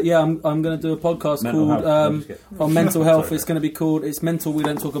plug, but yeah, I'm going to do a podcast called on mental health. Sorry, it's going to be called "It's Mental We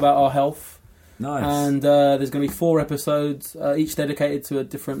Don't Talk About Our Health." Nice. And there's going to be 4 episodes, each dedicated to a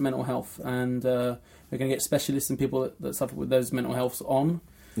different mental health, and we're going to get specialists and people that suffer with those mental healths on.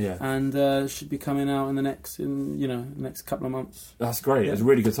 Yeah, and should be coming out in the next couple of months. That's great. Yeah. It's a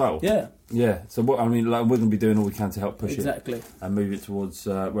really good title. Yeah. So we're going to be doing all we can to help push it and move it towards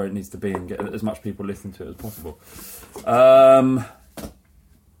where it needs to be and get as much people listening to it as possible.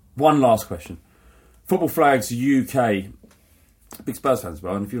 One last question: Football Flags UK, big Spurs fans as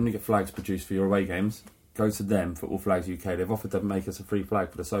well. And if you want to get flags produced for your away games, go to them. Football Flags UK. They've offered to make us a free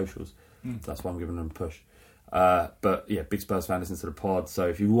flag for the socials. That's why I'm giving them a push. But yeah, big Spurs fan listens to the pod. So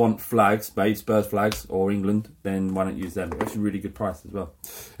if you want flags, mate, Spurs flags or England, then why not use them? It's a really good price as well.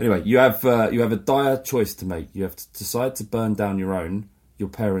 Anyway, you have a dire choice to make. You have to decide to burn down your own, your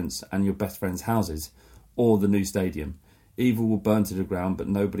parents' and your best friends' houses, or the new stadium. Either will burn to the ground, but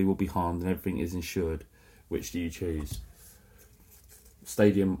nobody will be harmed and everything is insured. Which do you choose?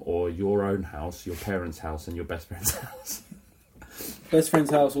 Stadium or your own house, your parents' house, and your best friend's house? Best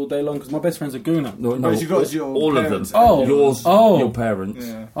friend's house all day long because my best friend's a gooner. No, you got your all of them. Oh, yours, your parents.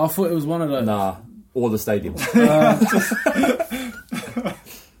 Yeah. I thought it was one of those. Nah, or the stadium. I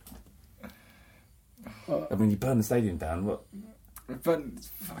mean, you burn the stadium down. What?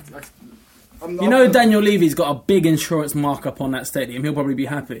 Daniel Levy's got a big insurance markup on that stadium. He'll probably be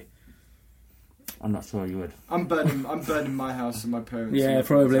happy. I'm not sure you would. I'm burning my house and my parents. Yeah,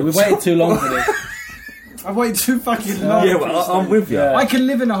 probably. We've waited too long for this. I've waited too fucking long. Yeah, well, I'm with you. I can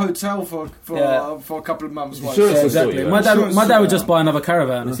live in a hotel for a couple of months. Sure, exactly. My dad would just buy another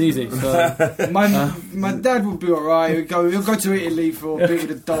caravan. It's easy. So. my dad would be alright. He'll go to Italy for a bit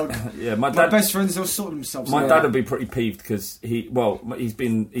with a dog. Yeah, my best friends will sort themselves. My dad would be pretty peeved because he's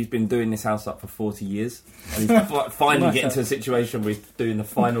been doing this house up for 40 years, and he's finally getting to a situation where he's doing the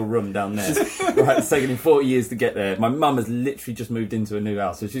final room down there. Right, it's taken him 40 years to get there. My mum has literally just moved into a new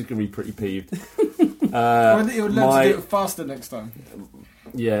house, so she's going to be pretty peeved. He'll learn to do it faster next time.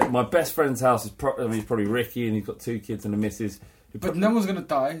 Yeah, my best friend's house is probably Ricky, and he's got 2 kids and a missus. But no one's going to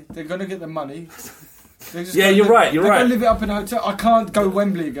die. They're going to get the money. Yeah, you're right. They're going to live it up in a hotel. I can't go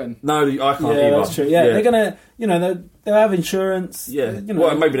Wembley again. No, I can't either. Yeah, that's true. Yeah, they're going to, they'll have insurance. Yeah,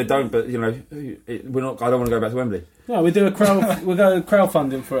 well, maybe they don't, but we're not. I don't want to go back to Wembley. No, we do we'll go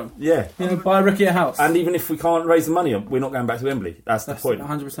crowdfunding for them. Yeah, buy Ricky a house. And even if we can't raise the money, we're not going back to Wembley. That's the point.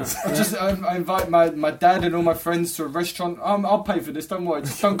 100%. I invite my dad and all my friends to a restaurant. I'll pay for this. Don't worry.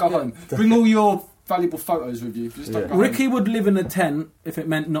 Just don't go home. Bring all your valuable photos with you. Just don't go Ricky home. would live in a tent if it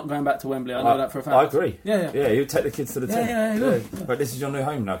meant not going back to Wembley. I know that for a fact. I agree. Yeah, he would take the kids to the tent. Yeah, he would. But this is your new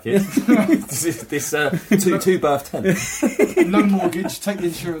home now, kids. this two birth tent. No mortgage. Take the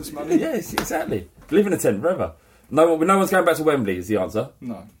insurance money. Yes, exactly. Live in a tent forever. No one's going back to Wembley is the answer.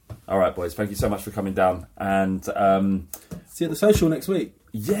 No. All right, boys. Thank you so much for coming down. And see you at the social next week.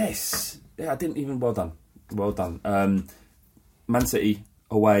 Yes. Yeah, I didn't even. Well done. Man City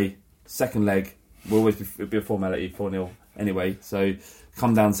away, second leg. Will always be a formality. 4-0. Anyway, so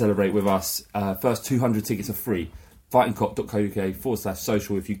come down and celebrate with us. First 200 tickets are free.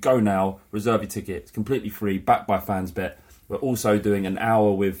 fightingcock.co.uk/social. If you go now, reserve your ticket. It's completely free, backed by FansBet. We're also doing an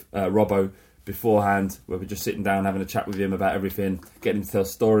hour with Robbo beforehand, where we're just sitting down having a chat with him about everything, getting him to tell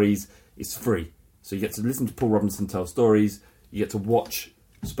stories. It's free. So you get to listen to Paul Robinson tell stories. You get to watch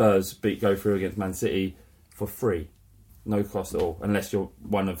Spurs go through against Man City for free. No cost at all. Unless you're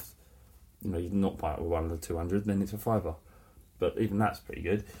one of, you're not one of the 200, then it's a $5. But even that's pretty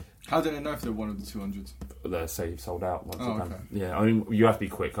good. How do they know if they're one of the 200? They say you've sold out once okay. done. Yeah, I mean, you have to be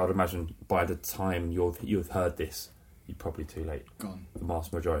quick. I'd imagine by the time you've heard this, you're probably too late. Gone. The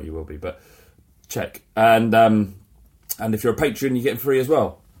vast majority will be, but check. And if you're a patron, you get free as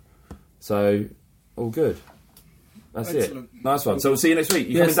well. So, all good. That's Excellent. it. Nice one. So we'll see you next week.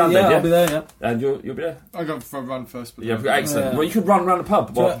 You coming down yeah, there? I'll be there, yeah. And you'll be there? I'll go for a run first. But excellent. Yeah. Well, you could run around the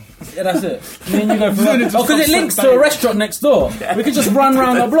pub. Yeah, that's it. Me and you go for a run. Because it links to a restaurant next door. We could just run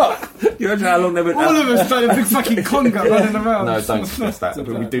around the block. You imagine how long they would... All of us done a big fucking conga running around. No, don't stress that.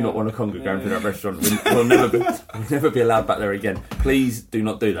 We do not want a conga going through that restaurant. We'll never be allowed back there again. Please do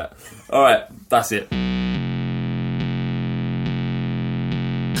not do that. All right, that's it.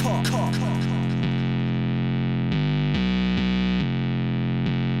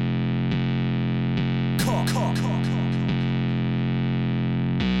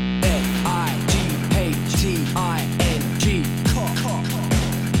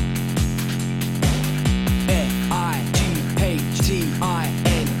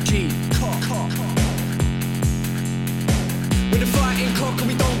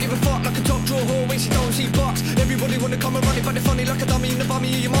 Everybody wanna come and run it, but they're funny like a dummy in the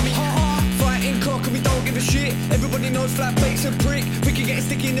bummy of your mummy. Fighting cock and we don't give a shit. Everybody knows flat bait's a prick. We can get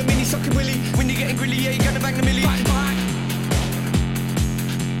sticky in the mini, sucking willy. When you're getting grilly, yeah, you're gonna bang the milli. Bang, bang.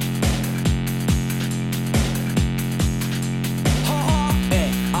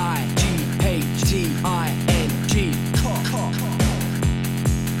 F-I-G-H-T-I-N-G. Cock.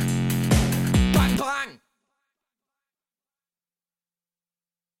 Bang, bang.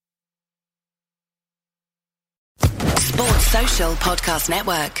 Sports Social Podcast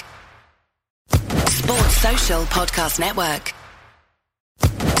Network. Sports Social Podcast Network.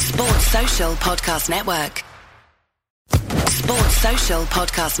 Sports Social Podcast Network. Sports Social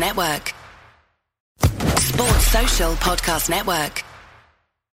Podcast Network. Sports Social Podcast Network.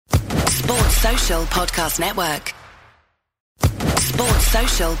 Sports Social Podcast Network. Sports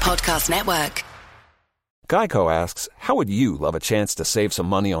Social Podcast Network. Geico asks, how would you love a chance to save some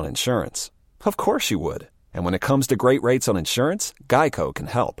money on insurance? Of course you would. And when it comes to great rates on insurance, Geico can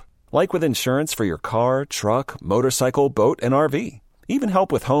help. Like with insurance for your car, truck, motorcycle, boat, and RV. Even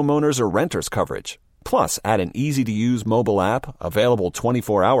help with homeowners or renters coverage. Plus, add an easy-to-use mobile app, available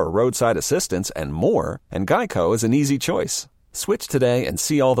 24-hour roadside assistance, and more, and Geico is an easy choice. Switch today and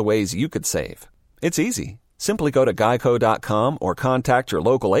see all the ways you could save. It's easy. Simply go to geico.com or contact your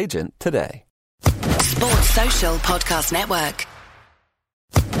local agent today. Sports Social Podcast Network.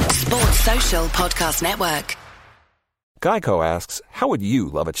 Sports Social Podcast Network. Geico asks, how would you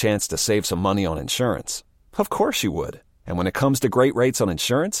love a chance to save some money on insurance? Of course you would. And when it comes to great rates on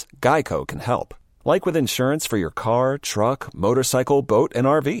insurance, Geico can help. Like with insurance for your car, truck, motorcycle, boat, and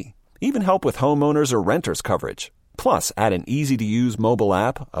RV. Even help with homeowners or renters coverage. Plus, add an easy-to-use mobile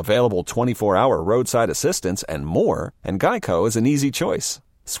app, available 24-hour roadside assistance, and more, and Geico is an easy choice.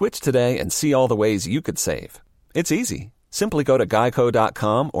 Switch today and see all the ways you could save. It's easy. Simply go to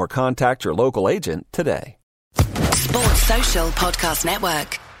geico.com or contact your local agent today. Sports Social Podcast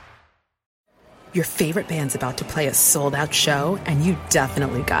Network. Your favorite band's about to play a sold-out show, and you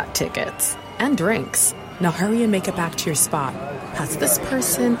definitely got tickets. And drinks. Now hurry and make it back to your spot. Past this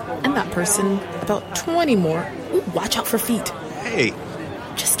person and that person. About 20 more. Ooh, watch out for feet. Hey.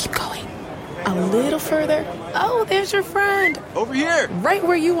 Just keep going. A little further. Oh, there's your friend. Over here. Right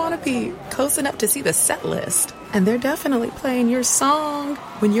where you want to be. Close enough to see the set list. And they're definitely playing your song.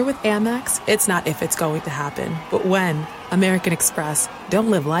 When you're with Amex, it's not if it's going to happen, but when. American Express.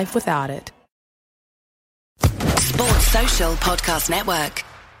 Don't live life without it. Sports Social Podcast Network.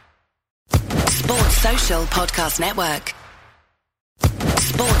 Sports Social Podcast Network.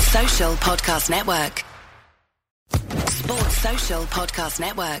 Sports Social Podcast Network. Sports Social Podcast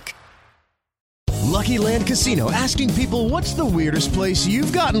Network. Lucky Land Casino, asking people, what's the weirdest place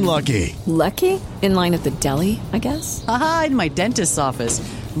you've gotten lucky? Lucky? In line at the deli, I guess? Aha, in my dentist's office.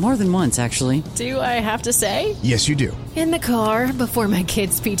 More than once, actually. Do I have to say? Yes, you do. In the car before my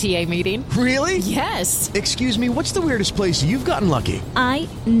kids' PTA meeting. Really? Yes. Excuse me, what's the weirdest place you've gotten lucky? I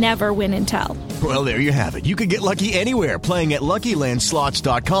never win and tell. Well, there you have it. You can get lucky anywhere, playing at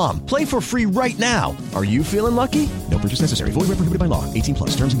LuckyLandSlots.com. Play for free right now. Are you feeling lucky? No purchase necessary. Void where prohibited by law.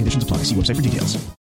 18+. Terms and conditions apply. See website for details.